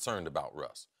not concerned about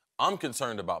Russ. I'm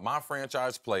concerned about my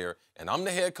franchise player, and I'm the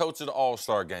head coach of the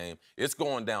All-Star game. It's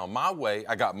going down my way.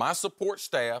 I got my support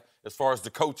staff as far as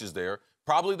the coaches there,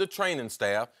 probably the training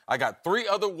staff. I got 3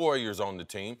 other Warriors on the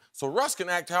team, so Russ can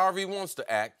act however he wants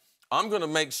to act. I'm going to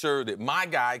make sure that my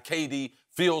guy, KD,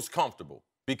 feels comfortable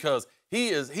because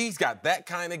he's got that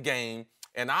kind of game,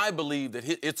 and I believe that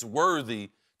it's worthy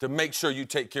to make sure you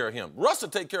take care of him. Russ will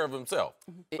take care of himself,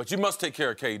 but you must take care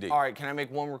of KD. All right, can I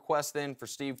make one request then for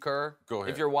Steve Kerr? Go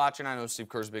ahead. If you're watching, I know Steve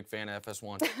Kerr's a big fan of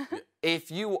FS1. If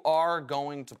you are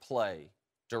going to play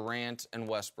Durant and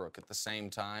Westbrook at the same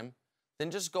time,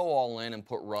 then just go all in and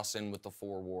put Russ in with the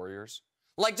 4 Warriors.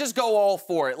 Like, just go all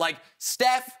for it. Like,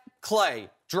 Steph, Clay,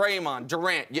 Draymond,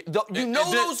 Durant. You know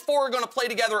those 4 are going to play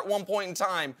together at one point in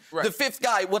time. Right. The 5th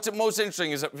guy, what's most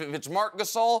interesting is if it's Marc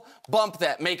Gasol, bump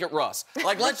that, make it Russ.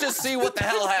 Like, let's just see what the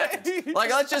hell happens.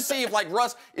 Like, let's just see if, like,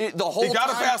 Russ, the whole time... He got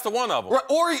to pass to one of them.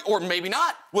 Or maybe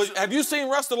not. Well, have you seen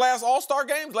Russ the last All-Star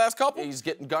games, last couple? He's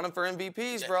gunning for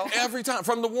MVPs, bro. Every time,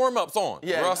 from the warm-ups on.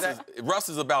 Yeah, Russ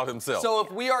is about himself. So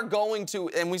if we are going to,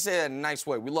 and we say that in a nice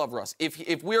way, we love Russ.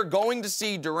 If we are going to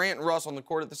see Durant and Russ on the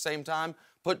court at the same time,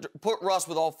 put Russ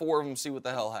with all 4 of them, see what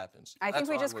the hell happens. I think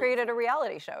we just created a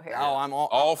reality show here. Oh,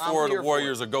 all 4 of the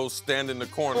Warriors will go stand in the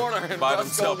corner by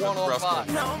themselves.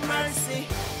 No mercy.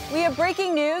 We have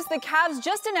breaking news. The Cavs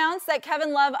just announced that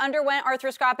Kevin Love underwent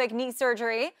arthroscopic knee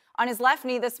surgery on his left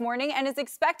knee this morning and is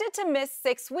expected to miss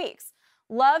 6 weeks.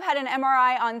 Love had an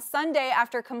MRI on Sunday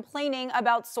after complaining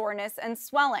about soreness and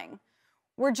swelling.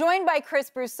 We're joined by Chris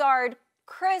Broussard.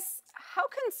 Chris, how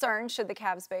concerned should the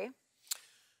Cavs be?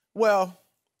 Well,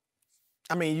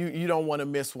 I mean, you don't want to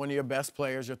miss one of your best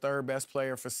players, your 3rd best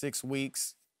player for 6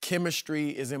 weeks. Chemistry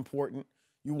is important.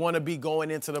 You want to be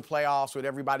going into the playoffs with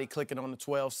everybody clicking on the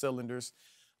 12 cylinders.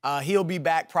 He'll be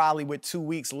back probably with 2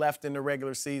 weeks left in the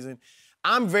regular season.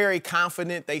 I'm very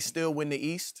confident they still win the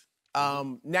East.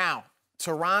 Now,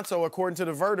 Toronto, according to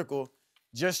the Vertical,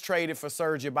 just traded for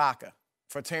Serge Ibaka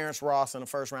for Terrence Ross and a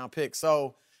 1st-round pick.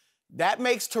 So that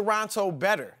makes Toronto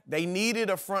better. They needed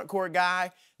a front court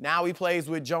guy. Now he plays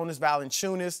with Jonas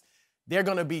Valanciunas. They're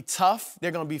going to be tough.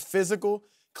 They're going to be physical.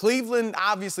 Cleveland,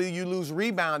 obviously, you lose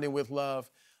rebounding with Love.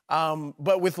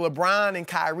 But with LeBron and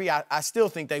Kyrie, I still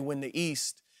think they win the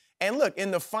East. And look,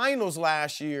 in the finals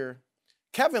last year,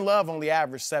 Kevin Love only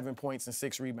averaged 7 points and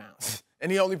 6 rebounds.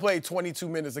 And he only played 22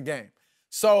 minutes a game.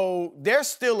 So they're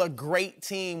still a great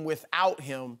team without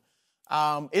him.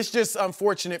 It's just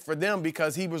unfortunate for them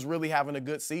because he was really having a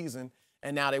good season,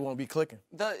 and now they won't be clicking.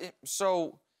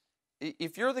 So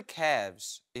if you're the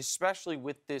Cavs, especially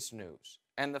with this news,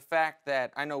 and the fact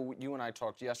that I know you and I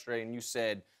talked yesterday, and you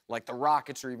said, like, the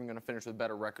Rockets are even going to finish with a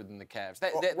better record than the Cavs.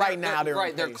 Right now,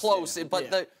 they're close, yeah. but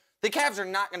the Cavs are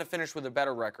not going to finish with a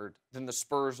better record than the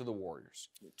Spurs or the Warriors.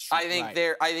 I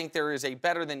think there is a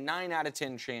better than 9 out of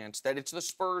 10 chance that it's the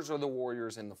Spurs or the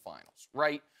Warriors in the finals,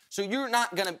 right? So if you're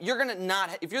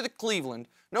the Cleveland,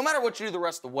 no matter what you do the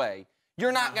rest of the way,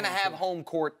 you're not going to have home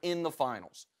court in the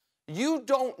finals. You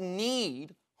don't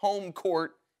need home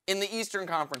court in the Eastern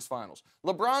Conference Finals.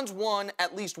 LeBron's won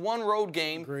at least 1 road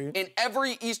game in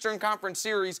every Eastern Conference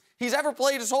series he's ever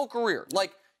played his whole career.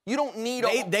 Like, you don't need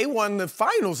They won the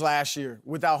finals last year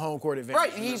without home court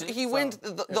advantage. Right, he wins.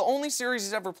 The only series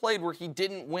he's ever played where he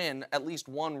didn't win at least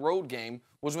 1 road game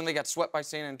was when they got swept by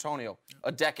San Antonio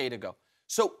a decade ago.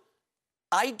 So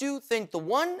I do think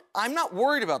I'm not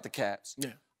worried about the Cavs.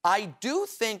 Yeah. I do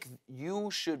think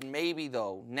you should maybe,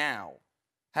 though, now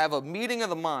have a meeting of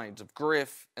the minds of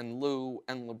Griff and Lou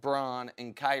and LeBron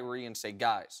and Kyrie and say,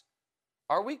 guys,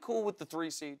 are we cool with the 3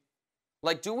 seed?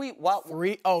 Like, do we...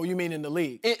 3? Oh, you mean in the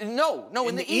league? No,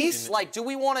 in the East. Like, do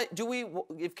we want to...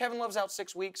 If Kevin Love's out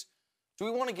 6 weeks, do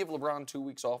we want to give LeBron 2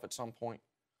 weeks off at some point?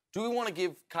 Do we want to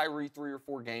give Kyrie 3 or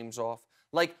 4 games off?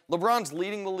 Like, LeBron's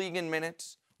leading the league in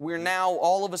minutes. We're now,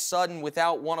 all of a sudden,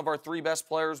 without one of our 3 best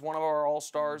players, one of our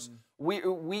all-stars.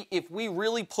 If we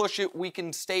really push it, we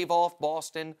can stave off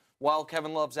Boston while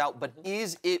Kevin Love's out. But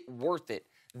is it worth it?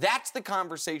 That's the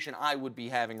conversation I would be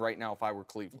having right now if I were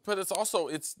Cleveland. But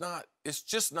it's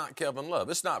just not Kevin Love.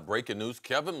 It's not breaking news.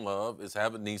 Kevin Love is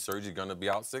having knee surgery, going to be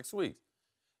out 6 weeks.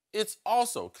 It's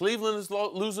also Cleveland is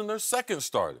losing their 2nd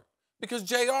starter because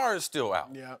JR is still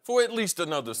out for at least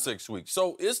another 6 weeks.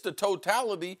 So it's the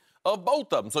totality of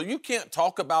both of them. So you can't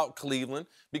talk about Cleveland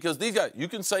because these guys, you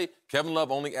can say Kevin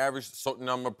Love only averaged a certain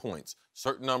number of points,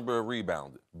 certain number of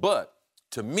rebounds. But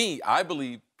to me, I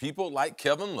believe people like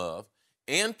Kevin Love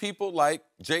and people like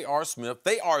J.R. Smith,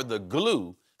 they are the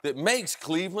glue that makes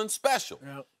Cleveland special.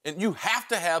 Yep. And you have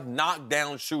to have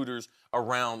knockdown shooters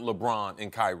around LeBron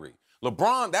and Kyrie.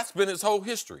 LeBron, that's been his whole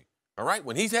history, all right?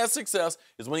 When he's had success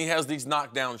is when he has these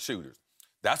knockdown shooters.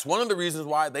 That's one of the reasons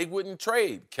why they wouldn't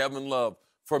trade Kevin Love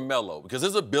for Melo, because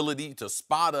his ability to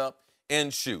spot up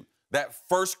and shoot. That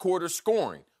first quarter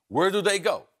scoring, where do they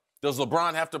go? Does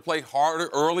LeBron have to play harder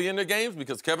early in the games?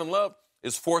 Because Kevin Love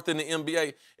is fourth in the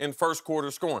NBA in first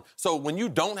quarter scoring. So when you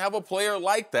don't have a player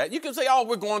like that, you can say, oh,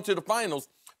 we're going to the finals,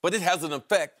 but it has an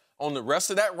effect on the rest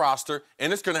of that roster,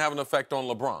 and it's going to have an effect on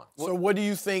LeBron. So what do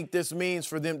you think this means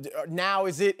for them? Now,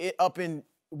 is it up in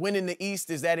winning the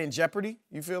East? Is that in jeopardy,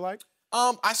 you feel like?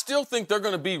 I still think they're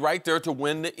going to be right there to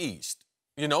win the East.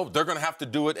 You know, they're going to have to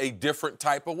do it a different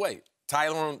type of way.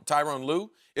 Tyronn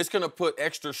Lue, it's going to put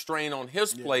extra strain on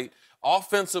his plate.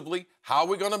 Offensively, how are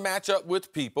we going to match up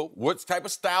with people? What type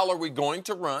of style are we going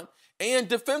to run? And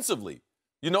defensively,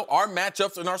 you know, our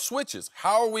matchups and our switches.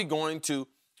 How are we going to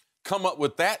come up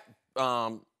with that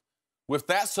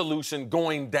solution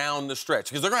going down the stretch?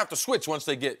 Because they're going to have to switch once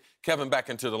they get Kevin back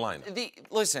into the lineup.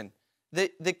 Listen, the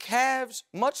Cavs,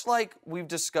 much like we've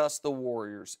discussed the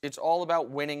Warriors, it's all about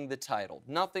winning the title.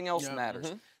 Nothing else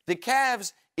matters. The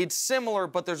Cavs, it's similar,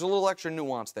 but there's a little extra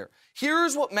nuance there.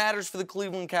 Here's what matters for the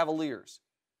Cleveland Cavaliers.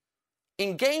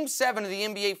 In Game 7 of the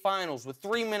NBA Finals with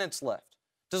 3 minutes left,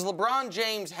 does LeBron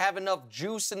James have enough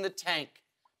juice in the tank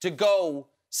to go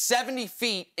 70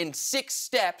 feet in 6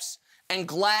 steps and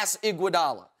glass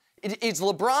Iguodala? Is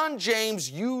LeBron James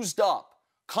used up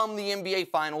come the NBA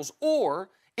Finals, or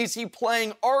is he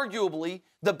playing arguably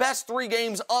the best 3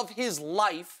 games of his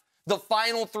life, the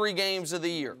final 3 games of the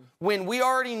year, when we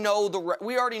already know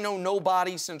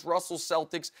nobody since Russell's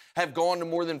Celtics have gone to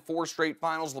more than 4 straight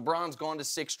finals? LeBron's gone to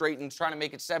 6 straight and trying to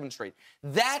make it 7 straight.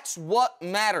 That's what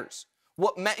matters.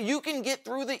 You can get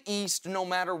through the East no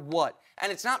matter what.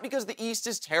 And it's not because the East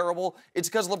is terrible. It's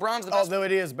because LeBron's the best. Although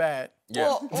it is bad. Yeah.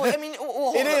 Well, I mean,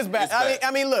 it is bad.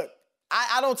 I mean, look.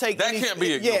 I don't take that can't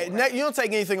be ignored. Yeah, you don't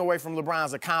take anything away from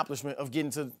LeBron's accomplishment of getting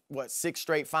to, 6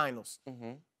 straight finals.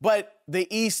 But the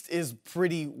East is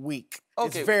pretty weak.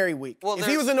 Okay. It's very weak. Well, if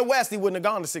he was in the West, he wouldn't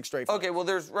have gone to 6 straight finals. Okay, well,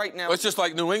 there's right now. Well, it's just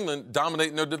like New England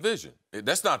dominating their division.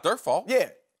 That's not their fault. Yeah.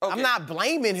 Okay. I'm not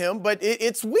blaming him, but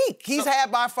it's weak. He's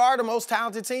had by far the most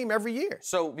talented team every year.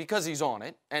 So because he's on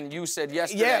it, and you said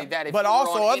yesterday that if but he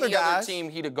also were on other any guys, other team,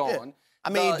 he'd have gone. Yeah. I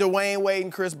mean, Dwayne Wade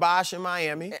and Chris Bosh in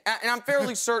Miami. And I'm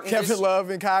fairly certain Kevin Love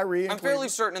and Kyrie. I'm fairly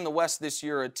certain in the West this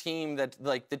year, a team that,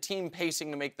 like, the team pacing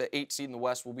to make the 8th seed in the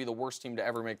West will be the worst team to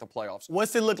ever make the playoffs.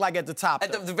 What's it look like at the top?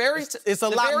 At the very it's a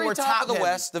lot more top of the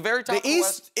West. The very top of the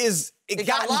West. The East is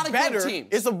got a lot of better. good teams.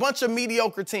 It's a bunch of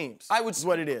mediocre teams. Is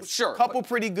what it is. Sure. A couple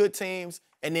pretty good teams,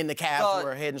 and then the Cavs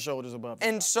were head and shoulders above them.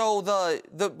 And so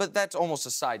but that's almost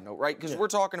a side note, right? Because we're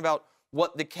talking about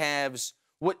what the Cavs,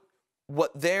 what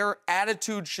their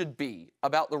attitude should be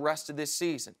about the rest of this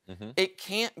season. It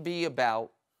can't be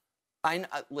about.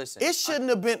 Listen. It shouldn't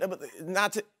have been.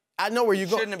 I know where you're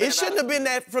going. It shouldn't have been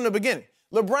that from the beginning.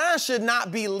 LeBron should not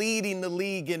be leading the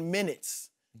league in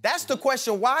minutes. That's the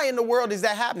question. Why in the world is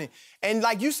that happening? And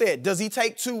like you said, does he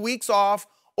take 2 weeks off,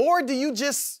 or do you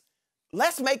just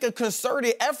let's make a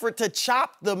concerted effort to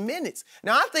chop the minutes?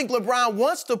 Now I think LeBron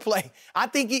wants to play. I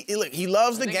think he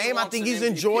loves the game. I think he's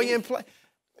enjoying play.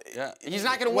 Yeah, he's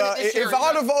not going to win it this year. If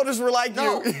all the voters were like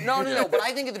no, you. No. But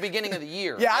I think at the beginning of the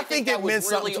year, I think it meant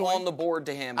something really to him. on the board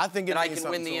to him. I think that I can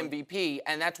win the MVP,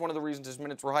 and that's one of the reasons his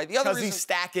minutes were high. The other reason he's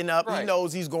stacking up, he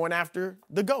knows he's going after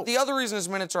the GOAT. The other reason his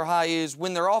minutes are high is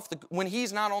when when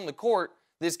he's not on the court,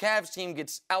 this Cavs team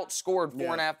gets outscored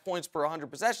 4.5 points per 100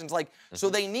 possessions.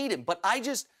 So they need him. But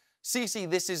CC,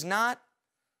 this is not.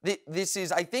 This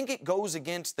is. I think it goes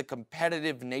against the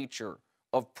competitive nature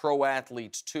of pro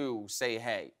athletes to say,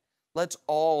 hey, let's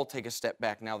all take a step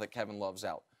back now that Kevin Love's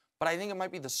out. But I think it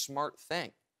might be the smart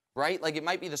thing, right? Like, it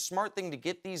might be the smart thing to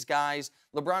get these guys.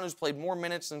 LeBron, who's played more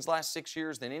minutes in his last 6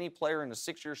 years than any player in a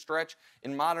 6-year stretch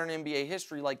in modern NBA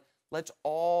history, like, let's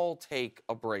all take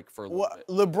a break for a little bit.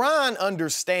 LeBron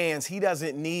understands he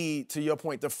doesn't need, to your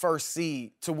point, the first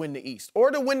seed to win the East or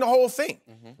to win the whole thing.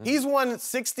 He's won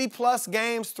 60-plus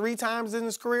games 3 times in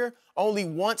his career. Only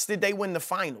once did they win the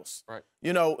finals,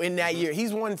 in that year.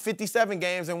 He's won 57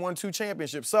 games and won 2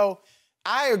 championships. So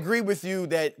I agree with you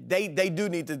that they do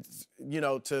need to,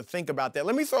 to think about that.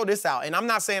 Let me throw this out, and I'm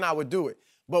not saying I would do it,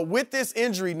 but with this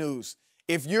injury news,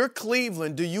 if you're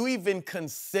Cleveland, do you even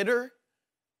consider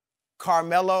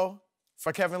Carmelo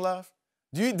for Kevin Love?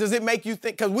 Does it make you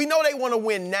think? Because we know they want to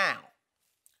win now.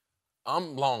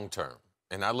 I'm long term,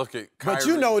 and I look at Kyrie. But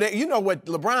you know what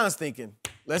LeBron's thinking.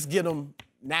 Let's get him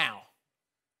now.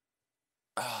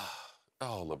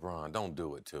 Oh, LeBron, don't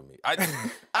do it to me.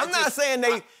 I'm not saying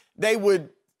they would.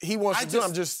 He wants to do.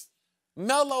 I'm just.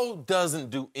 Melo doesn't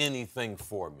do anything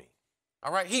for me.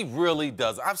 All right, he really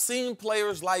does. I've seen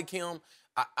players like him.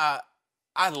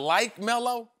 I like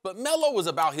Melo, but Melo was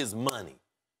about his money.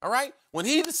 All right? When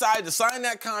he decided to sign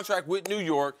that contract with New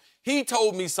York, he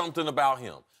told me something about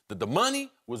him, that the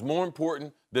money was more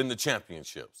important than the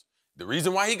championships. The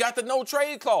reason why he got the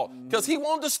no-trade clause, because he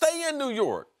wanted to stay in New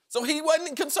York. So he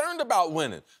wasn't concerned about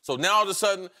winning. So now all of a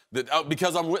sudden,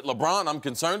 because I'm with LeBron, I'm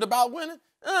concerned about winning?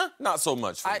 Not so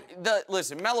much for me.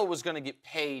 Listen, Melo was going to get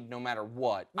paid no matter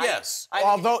what. Yes.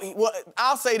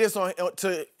 I'll say this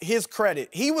to his credit.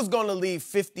 He was going to leave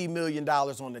 $50 million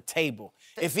on the table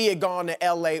if he had gone to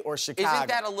L.A. or Chicago. Isn't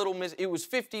that a little It was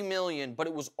 $50 million, but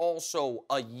it was also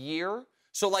a year.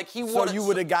 So, like, he would. So you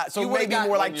would have got. So maybe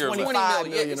more like 25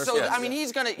 million or something. So I mean,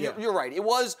 he's gonna. You're right. It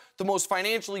was the most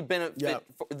financially benefit.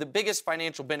 The biggest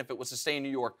financial benefit was to stay in New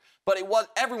York. But it was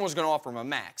everyone's gonna offer him a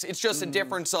max. It's just a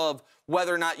difference of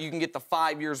whether or not you can get the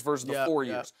 5 years versus the 4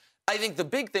 years. I think the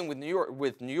big thing with New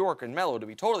York and Melo, to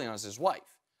be totally honest, is his wife.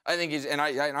 I think he's, and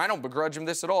I don't begrudge him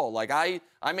this at all. Like I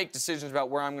make decisions about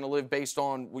where I'm gonna live based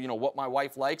on what my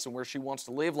wife likes and where she wants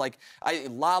to live. Like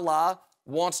Lala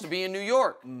wants to be in New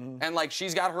York, and like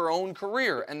she's got her own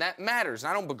career, and that matters. And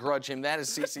I don't begrudge him that,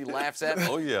 as CeCe laughs at me.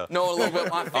 Oh yeah, knowing a little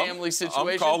bit my family situation.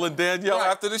 I'm calling Danielle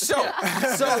after the show.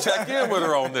 So check in with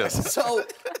her on this. So,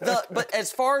 but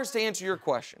as far as to answer your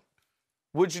question,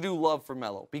 would you do Love for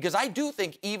Melo? Because I do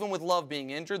think even with Love being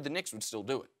injured, the Knicks would still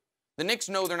do it. The Knicks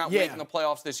know they're not making the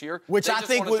playoffs this year. Which I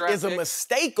think is a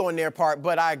mistake on their part,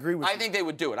 but I agree with you. I think they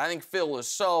would do it. I think Phil is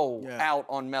so out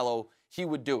on Melo, he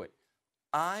would do it.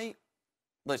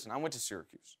 Listen, I went to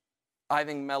Syracuse. I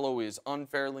think Melo is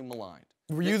unfairly maligned.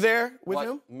 Were you there with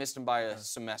him? Missed him by a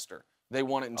semester. They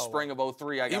won it in spring of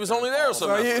 03. He was only there a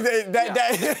semester.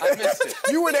 I missed it.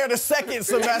 You were there the second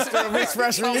semester of his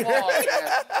freshman year.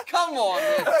 Come on,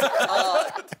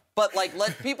 man. But, like,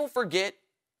 let people forget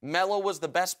Melo was the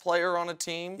best player on a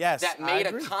team that made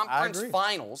a conference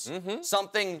finals.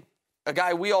 Something a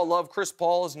guy we all love, Chris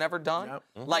Paul, has never done.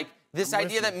 Like, this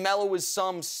idea that Melo is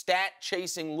some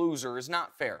stat-chasing loser is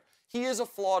not fair. He is a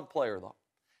flawed player, though.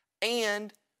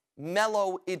 And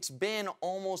Melo, it's been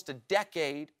almost a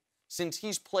decade since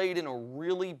he's played in a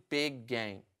really big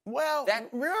game. Well,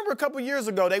 remember a couple years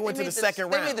ago, they went to the second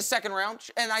round. They made the second round,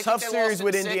 and I think they series lost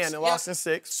with in Indiana, lost in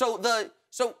 6. So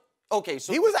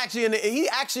he was actually he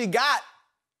actually got,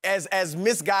 as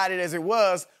misguided as it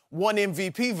was, one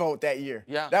MVP vote that year.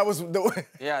 That was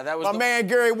my man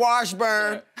Gary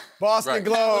Washburn, Boston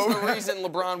Globe. That was the reason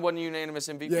LeBron wasn't unanimous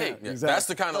MVP. Exactly. That's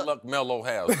the kind of luck Melo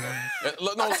has.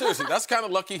 No, seriously, that's the kind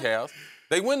of luck he has.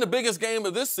 They win the biggest game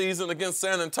of this season against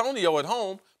San Antonio at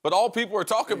home, but all people are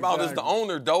talking about is the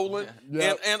owner, Dolan,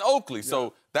 and Oakley.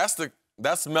 So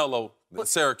that's Melo,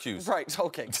 Syracuse. Right,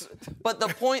 okay. But the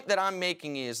point that I'm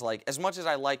making is, like, as much as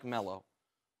I like Melo,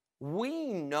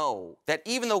 we know that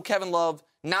even though Kevin Love,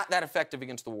 not that effective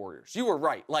against the Warriors. You were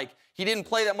right. Like, he didn't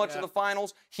play that much in the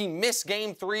finals. He missed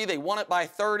Game 3. They won it by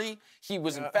 30. He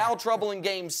was in foul trouble in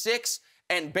Game 6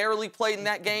 and barely played in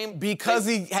that game. Because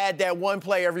he had that one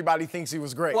play, everybody thinks he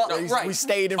was great. Well, We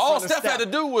stayed in front of Steph. All Steph had to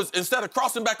do was, instead of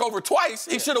crossing back over twice,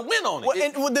 he should have went on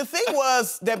it. Well, the thing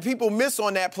was that people miss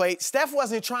on that play, Steph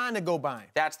wasn't trying to go by him.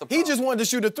 That's the problem. He just wanted to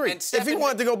shoot a 3. If he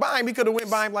wanted to go by him, he could have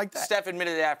went by him like that. Steph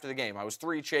admitted it after the game. I was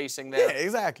 3 chasing there. Yeah,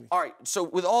 exactly. All right, so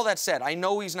with all that said, I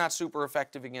know he's not super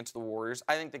effective against the Warriors.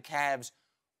 I think the Cavs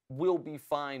will be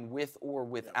fine with or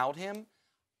without him.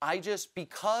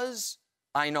 Because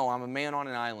I know I'm a man on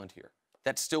an island here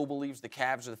that still believes the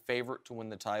Cavs are the favorite to win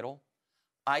the title,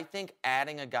 I think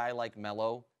adding a guy like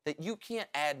Melo, that you can't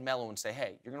add Melo and say,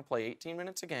 hey, you're going to play 18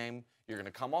 minutes a game, you're going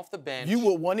to come off the bench. You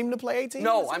would want him to play 18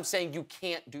 minutes? No, I'm saying you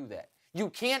can't do that. You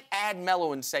can't add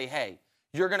Melo and say, hey,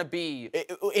 you're going to be...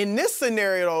 In this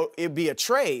scenario, it'd be a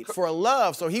trade for a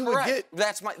Love, so he would get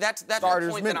That's the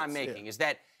point that I'm making, is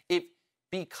that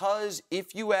because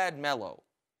if you add Melo,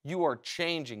 you are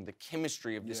changing the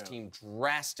chemistry of this team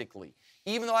drastically.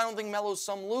 Even though I don't think Melo's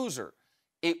some loser,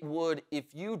 it would,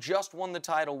 if you just won the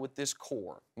title with this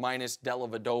core, minus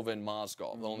Dellavedova and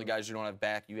Mozgov, the only guys you don't have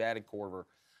back, you added Korver.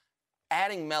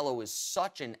 Adding Melo is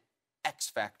such an X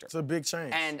factor. It's a big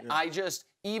change. And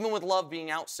even with Love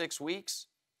being out 6 weeks,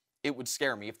 it would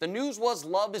scare me. If the news was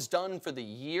Love is done for the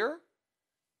year,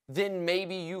 then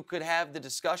maybe you could have the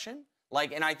discussion.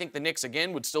 And I think the Knicks,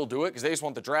 again, would still do it because they just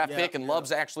want the draft pick, and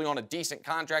Love's actually on a decent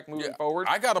contract moving forward.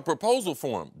 I got a proposal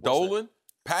for him. Dolan,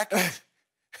 package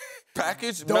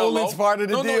Dolan's Melo. part of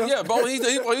the deal? He's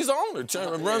the owner.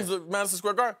 Runs the Madison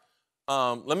Square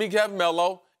Garden. Let me have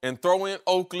Melo, and throw in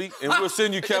Oakley, and we'll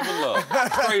send you Kevin Love.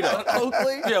 Straight up.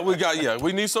 Oakley? Yeah,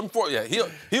 we need some for. Yeah,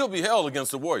 he'll be hell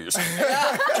against the Warriors.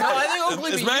 Yeah. No, I think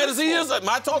Oakley as mad as he is,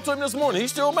 I talked to him this morning.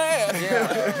 He's still mad.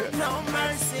 Yeah. No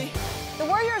mercy. The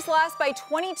Warriors lost by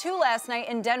 22 last night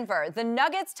in Denver. The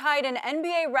Nuggets tied an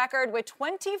NBA record with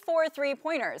 24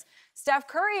 three-pointers. Steph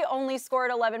Curry only scored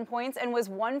 11 points and was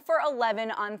 1 for 11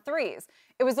 on threes.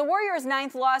 It was the Warriors'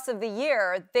 9th loss of the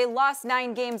year. They lost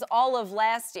 9 games all of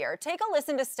last year. Take a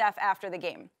listen to Steph after the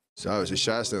game. So obviously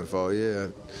shots didn't fall, yeah.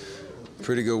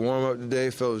 Pretty good warm-up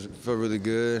today, felt really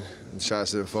good.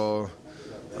 Shots didn't fall.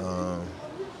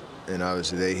 And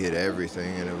obviously they hit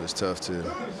everything, and it was tough to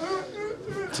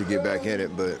get back in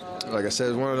it. But like I said, it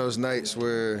was one of those nights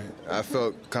where I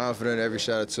felt confident. Every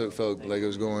shot I took felt like it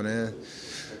was going in.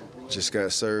 Just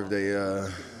got served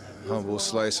a humble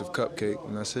slice of cupcake,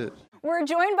 and that's it. We're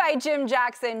joined by Jim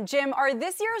Jackson. Jim, are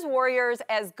this year's Warriors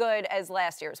as good as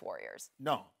last year's Warriors?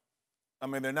 No. I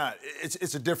mean, they're not.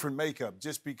 It's a different makeup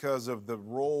just because of the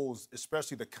roles,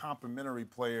 especially the complementary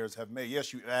players have made.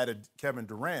 Yes, you added Kevin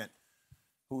Durant,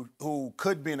 who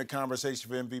could be in the conversation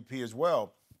for MVP as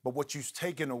well. But what you've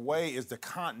taken away is the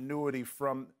continuity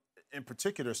from, in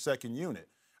particular, second unit.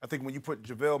 I think when you put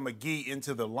JaVale McGee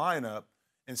into the lineup,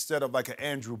 instead of like an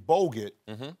Andrew Bogut,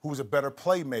 who's a better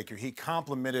playmaker, he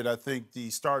complemented, I think,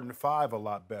 the starting five a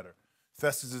lot better.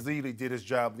 Festus Ezeli did his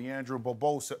job. Leandro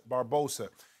Barbosa.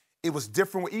 It was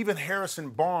different. Even Harrison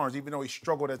Barnes, even though he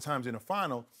struggled at times in the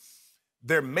final,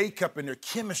 their makeup and their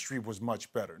chemistry was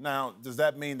much better. Now, does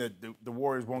that mean that the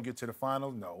Warriors won't get to the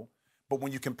final? No. But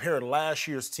when you compare last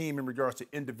year's team in regards to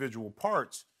individual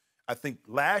parts, I think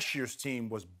last year's team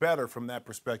was better from that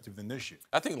perspective than this year.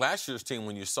 I think last year's team,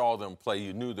 when you saw them play,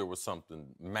 you knew there was something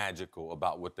magical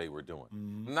about what they were doing.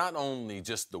 Not only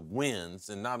just the wins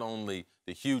and not only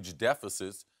the huge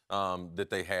deficits that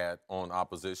they had on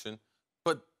opposition,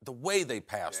 but the way they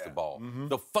passed the ball,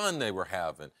 the fun they were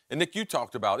having. And Nick, you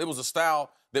talked about it was a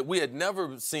style that we had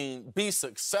never seen be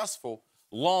successful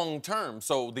long term.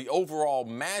 So the overall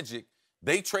magic,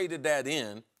 they traded that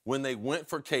in when they went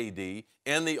for KD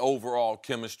and the overall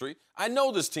chemistry. I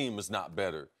know this team is not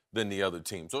better than the other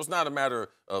team. So it's not a matter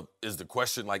of, is the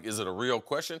question like, is it a real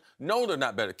question? No, they're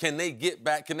not better. Can they get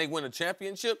back? Can they win a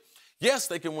championship? Yes,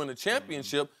 they can win a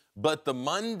championship, but the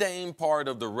mundane part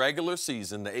of the regular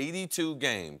season, the 82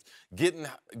 games,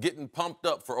 getting pumped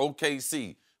up for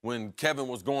OKC when Kevin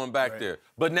was going back there,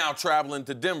 but now traveling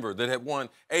to Denver that had won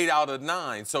 8 out of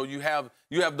 9. So you have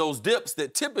those dips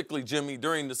that typically, Jimmy,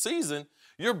 during the season,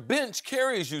 your bench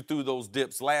carries you through those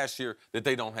dips last year that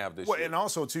they don't have this year. And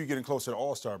also, too, you're getting closer to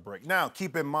All-Star break. Now,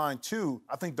 keep in mind, too,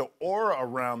 I think the aura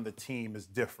around the team is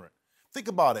different. Think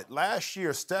about it. Last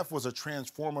year, Steph was a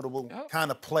transformable kind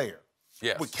of player.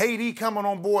 Yes. With KD coming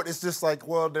on board, it's just like,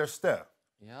 well, there's Steph.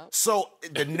 Yep. So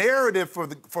the narrative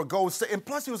for Golden State, and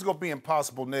plus it was going to be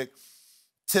impossible, Nick,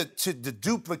 to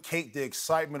duplicate the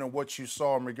excitement of what you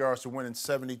saw in regards to winning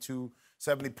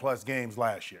 70-plus games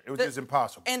last year. It was just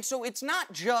impossible. And so it's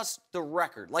not just the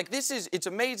record. Like, it's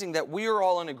amazing that we are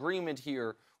all in agreement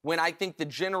here when I think the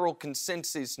general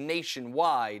consensus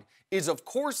nationwide is, of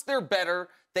course, they're better.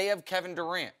 They have Kevin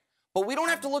Durant. But we don't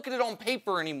have to look at it on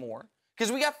paper anymore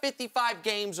because we got 55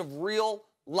 games of real,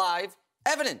 live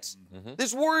evidence.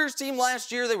 This Warriors team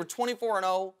last year, they were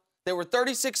 24-0. They were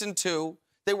 36-2.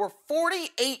 They were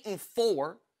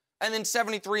 48-4, and then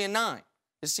 73-9.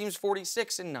 This team's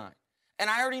 46-9. And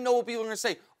I already know what people are going to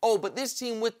say. Oh, but this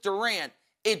team with Durant,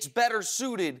 it's better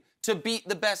suited to beat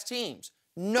the best teams.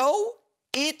 No,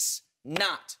 it's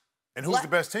not. And who's the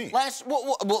best team?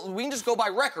 Well, we can just go by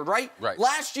record, right? Right.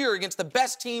 Last year, against the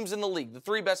best teams in the league, the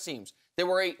 3 best teams, they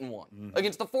were 8-1.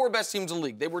 Against the 4 best teams in the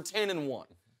league, they were 10-1.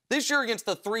 This year, against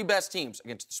the 3 best teams,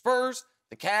 against the Spurs,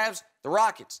 the Cavs, the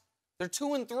Rockets, they're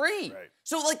 2-3. Right.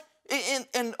 So, like,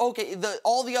 okay,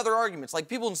 all the other arguments, like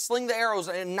people can sling the arrows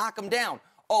and knock them down.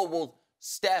 Oh, well,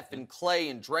 Steph and Clay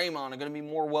and Draymond are going to be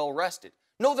more well-rested.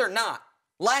 No, they're not.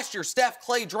 Last year, Steph,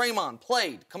 Clay, Draymond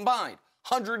played combined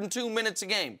 102 minutes a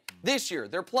game. This year,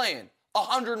 they're playing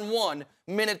 101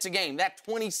 minutes a game. That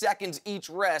 20 seconds each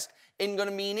rest isn't going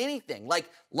to mean anything. Like,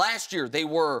 last year, they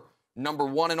were number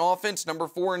 1 in offense, number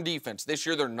 4 in defense. This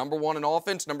year, they're number 1 in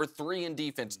offense, number 3 in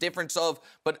defense. Difference of,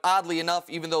 but oddly enough,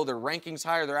 even though their ranking's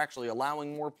higher, they're actually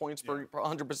allowing more points per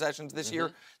 100 possessions this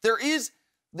year. There is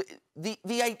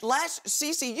the last,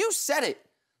 CC, you said it.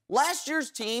 Last year's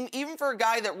team, even for a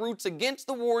guy that roots against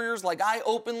the Warriors like I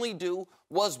openly do,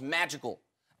 was magical.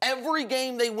 Every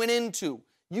game they went into,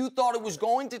 You thought it was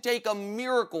going to take a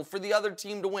miracle for the other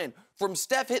team to win. From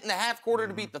Steph hitting the half quarter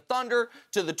to beat the Thunder,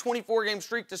 to the 24-game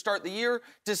streak to start the year,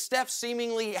 to Steph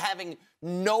seemingly having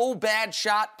no bad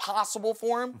shot possible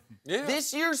for him. Yeah.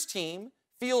 This year's team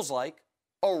feels like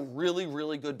a really,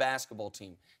 really good basketball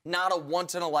team. Not a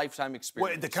once-in-a-lifetime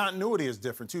experience. Well, the continuity is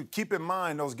different, too. Keep in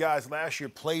mind, those guys last year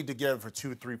played together for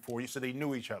 2, 3, 4 years, so they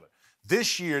knew each other.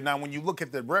 This year, now, when you look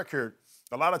at the record,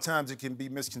 a lot of times it can be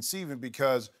misconceiving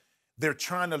because they're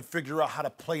trying to figure out how to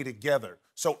play together.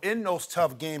 So in those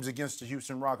tough games against the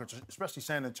Houston Rockets, especially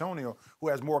San Antonio, who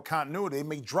has more continuity, they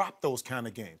may drop those kind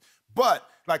of games. But,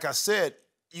 like I said,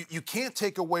 you can't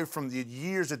take away from the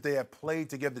years that they have played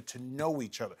together to know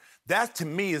each other. That, to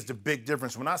me, is the big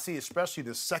difference. When I see especially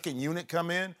the second unit come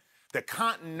in, the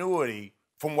continuity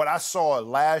from what I saw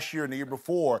last year and the year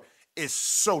before is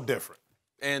so different.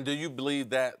 And do you believe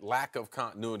that lack of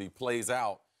continuity plays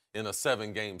out in a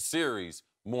 7-game series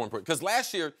more important? Because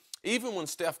last year, even when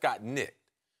Steph got nicked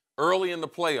early in the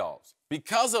playoffs,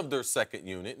 because of their second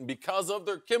unit and because of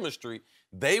their chemistry,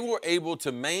 they were able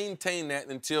to maintain that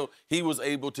until he was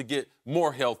able to get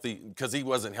more healthy, because he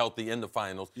wasn't healthy in the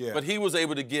finals. Yeah. But he was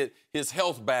able to get his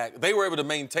health back. They were able to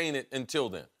maintain it until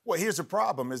then. Well, here's the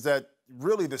problem, is that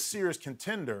really the serious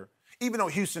contender, even though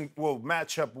Houston will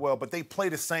match up well, but they play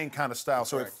the same kind of style,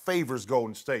 so it favors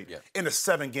Golden State in a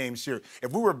 7-game series.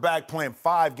 If we were back playing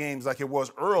 5 games like it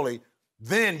was early,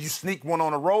 then you sneak one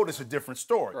on the road, it's a different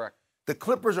story. Correct. The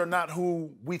Clippers are not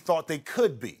who we thought they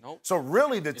could be. Nope. So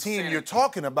really the team you're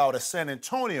talking about is San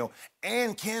Antonio.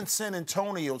 And can San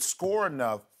Antonio score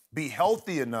enough, be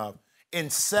healthy enough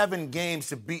in 7 games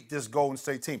to beat this Golden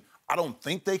State team? I don't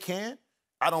think they can.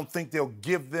 I don't think they'll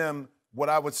give them what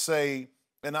I would say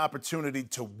an opportunity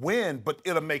to win, but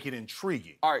it'll make it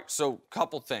intriguing. All right, so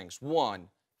couple things. One,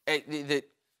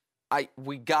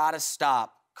 we got to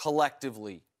stop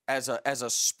collectively as a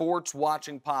sports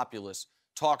watching populace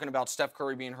talking about Steph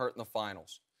Curry being hurt in the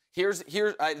finals. There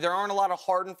aren't a lot of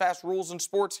hard and fast rules in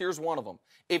sports. Here's one of them.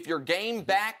 If you're game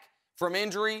back from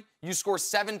injury, you score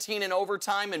 17 in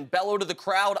overtime and bellow to the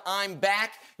crowd, "I'm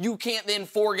back," you can't then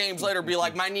 4 games later be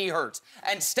like, "My knee hurts."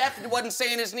 And Steph wasn't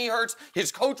saying his knee hurts.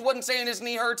 His coach wasn't saying his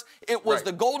knee hurts. It was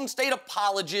the Golden State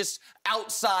apologists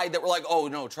outside that were like, "Oh,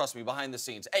 no, trust me, behind the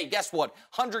scenes." Hey, guess what?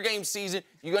 100-game season,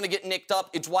 you're going to get nicked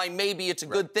up. It's why maybe it's a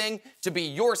good thing to be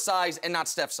your size and not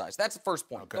Steph's size. That's the first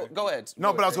point. Okay. Go ahead.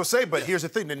 No, but I was going to say, but here's the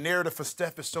thing. The narrative for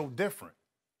Steph is so different.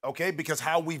 Okay, because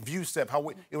how we view Steph,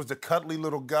 it was the cuddly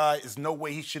little guy. There's no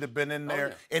way he should have been in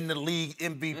there in the league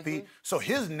MVP. So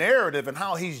his narrative and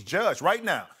how he's judged right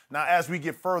now. Now, as we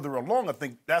get further along, I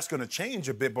think that's going to change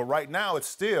a bit. But right now, it's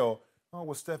still, oh,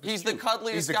 well, Steph is He's cute. the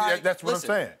cuddliest guy. That's what I'm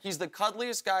saying. He's the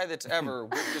cuddliest guy that's ever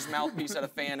whipped his mouthpiece at a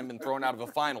fan and been thrown out of a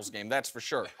finals game. That's for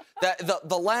sure.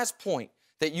 The last point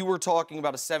that you were talking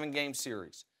about, a 7-game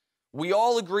series. We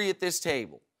all agree at this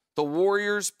table. The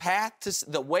Warriors' path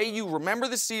to the way you remember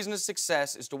the season of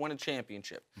success is to win a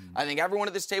championship. I think everyone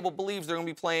at this table believes they're going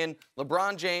to be playing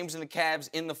LeBron James and the Cavs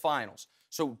in the finals.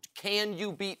 So can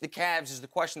you beat the Cavs is the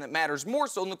question that matters more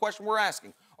so than the question we're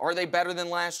asking. Are they better than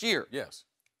last year? Yes.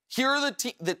 Here are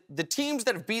the teams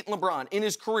that have beaten LeBron in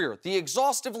his career. The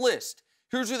exhaustive list.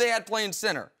 Here's who they had playing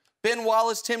center. Ben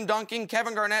Wallace, Tim Duncan,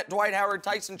 Kevin Garnett, Dwight Howard,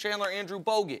 Tyson Chandler, Andrew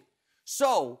Bogut.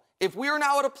 So if we are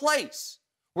now at a place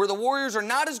where the Warriors are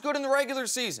not as good in the regular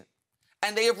season,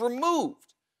 and they have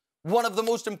removed one of the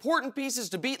most important pieces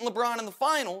to beating LeBron in the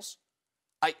finals,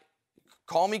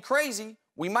 call me crazy,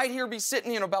 we might here be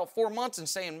sitting in about 4 months and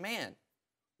saying, man,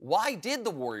 why did the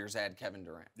Warriors add Kevin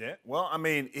Durant? Yeah, well, I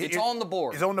mean, it's on the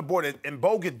board. It's on the board, and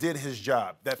Bogut did his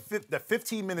job. That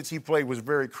 15 minutes he played was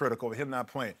very critical of him not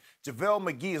playing. JaVale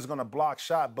McGee is going to block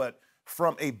shot, but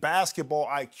from a basketball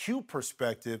IQ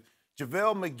perspective,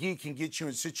 JaVale McGee can get you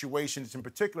in situations, in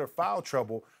particular foul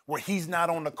trouble, where he's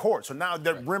not on the court. So now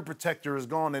the rim protector is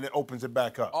gone and it opens it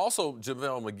back up. Also,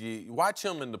 JaVale McGee, watch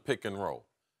him in the pick and roll.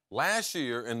 Last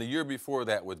year and the year before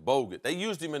that with Bogut, they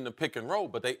used him in the pick and roll,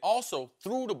 but they also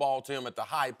threw the ball to him at the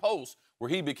high post where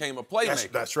he became a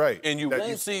playmaker. That's right. And you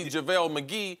won't see JaVale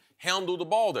McGee handle the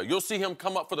ball there. You'll see him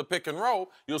come up for the pick and roll.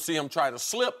 You'll see him try to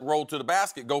slip, roll to the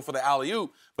basket, go for the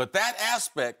alley-oop. But that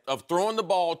aspect of throwing the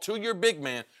ball to your big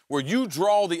man where you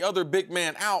draw the other big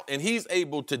man out and he's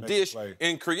able to dish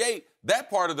and create,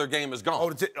 that part of their game is gone.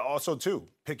 Oh, also, too,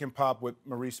 pick and pop with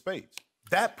Maurice Spades.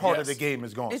 That part of the game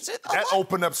is gone. That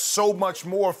opened up so much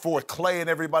more for Clay and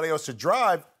everybody else to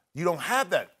drive. You don't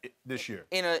have that this year.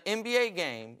 In an NBA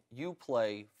game, you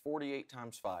play 48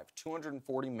 times 5,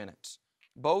 240 minutes.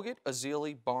 Bogut,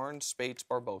 Azili, Barnes, Spates,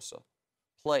 Barbosa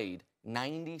played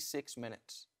 96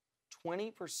 minutes.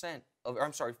 20%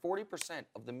 40%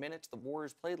 of the minutes the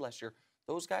Warriors played last year,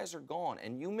 those guys are gone.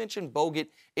 And you mentioned Bogut.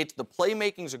 It's the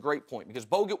playmaking's a great point because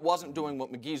Bogut wasn't doing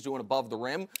what McGee's doing above the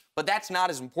rim, but that's not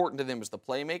as important to them as the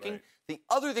playmaking. Right. The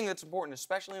other thing that's important,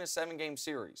 especially in a 7-game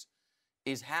series,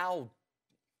 is how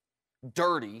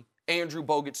dirty Andrew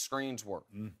Bogut's screens were.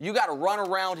 You got to run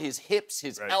around his hips,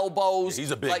 his elbows. Yeah,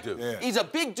 he's a big dude. Yeah. He's a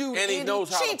big dude, and he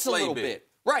knows how to play big.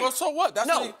 Right. Well, so what? That's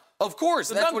what of course.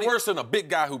 There's nothing worse than a big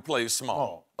guy who plays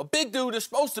small. A big dude is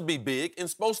supposed to be big and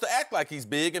supposed to act like he's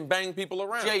big and bang people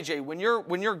around. JJ, when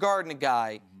you're guarding a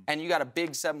guy and you got a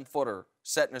big 7-footer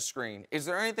setting a screen, is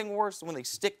there anything worse than when they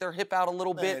stick their hip out a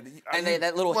little bit and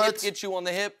that little hip gets you on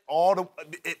the hip?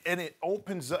 It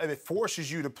opens up, it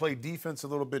forces you to play defense a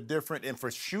little bit different. And for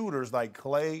shooters like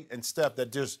Clay and Steph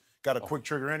that just got a quick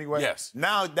trigger anyway. Yes.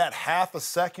 Now that half a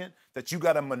second that you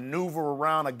got to maneuver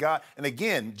around a guy, and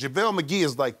again, JaVale McGee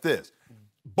is like this.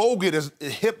 Bogut is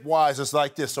hip-wise is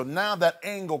like this. So now that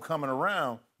angle coming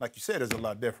around, like you said, is a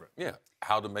lot different. Yeah.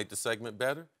 How to make the segment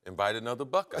better? Invite another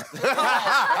Buckeye.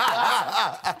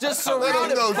 Just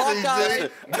surround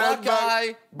it.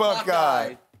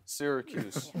 Buckeye.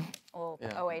 Syracuse.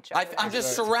 OHO. I'm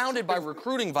just surrounded by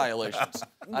recruiting violations.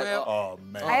 Oh,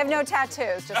 man. I have no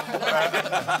tattoos.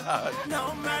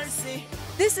 No mercy.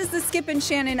 This is the Skip and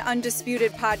Shannon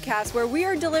Undisputed podcast, where we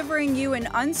are delivering you an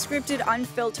unscripted,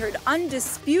 unfiltered,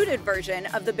 undisputed version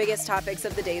of the biggest topics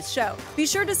of the day's show. Be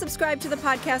sure to subscribe to the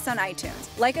podcast on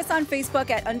iTunes. Like us on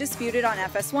Facebook at Undisputed on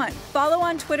FS1. Follow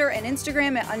on Twitter and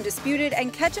Instagram at Undisputed,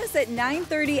 and catch us at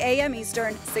 9:30 a.m.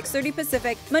 Eastern, 6:30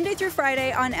 Pacific, Monday through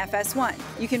Friday on FS1.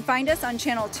 You can find us on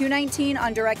channel 219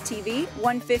 on DirecTV,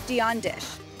 150 on Dish.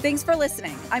 Thanks for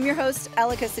listening. I'm your host,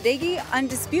 Elika Sadeghi.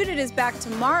 Undisputed is back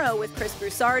tomorrow with Chris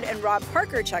Broussard and Rob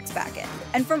Parker checks back in.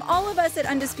 And from all of us at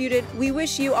Undisputed, we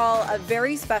wish you all a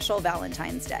very special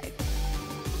Valentine's Day.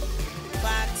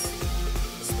 Fox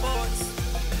Sports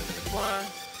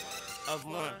 1 of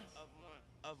 1.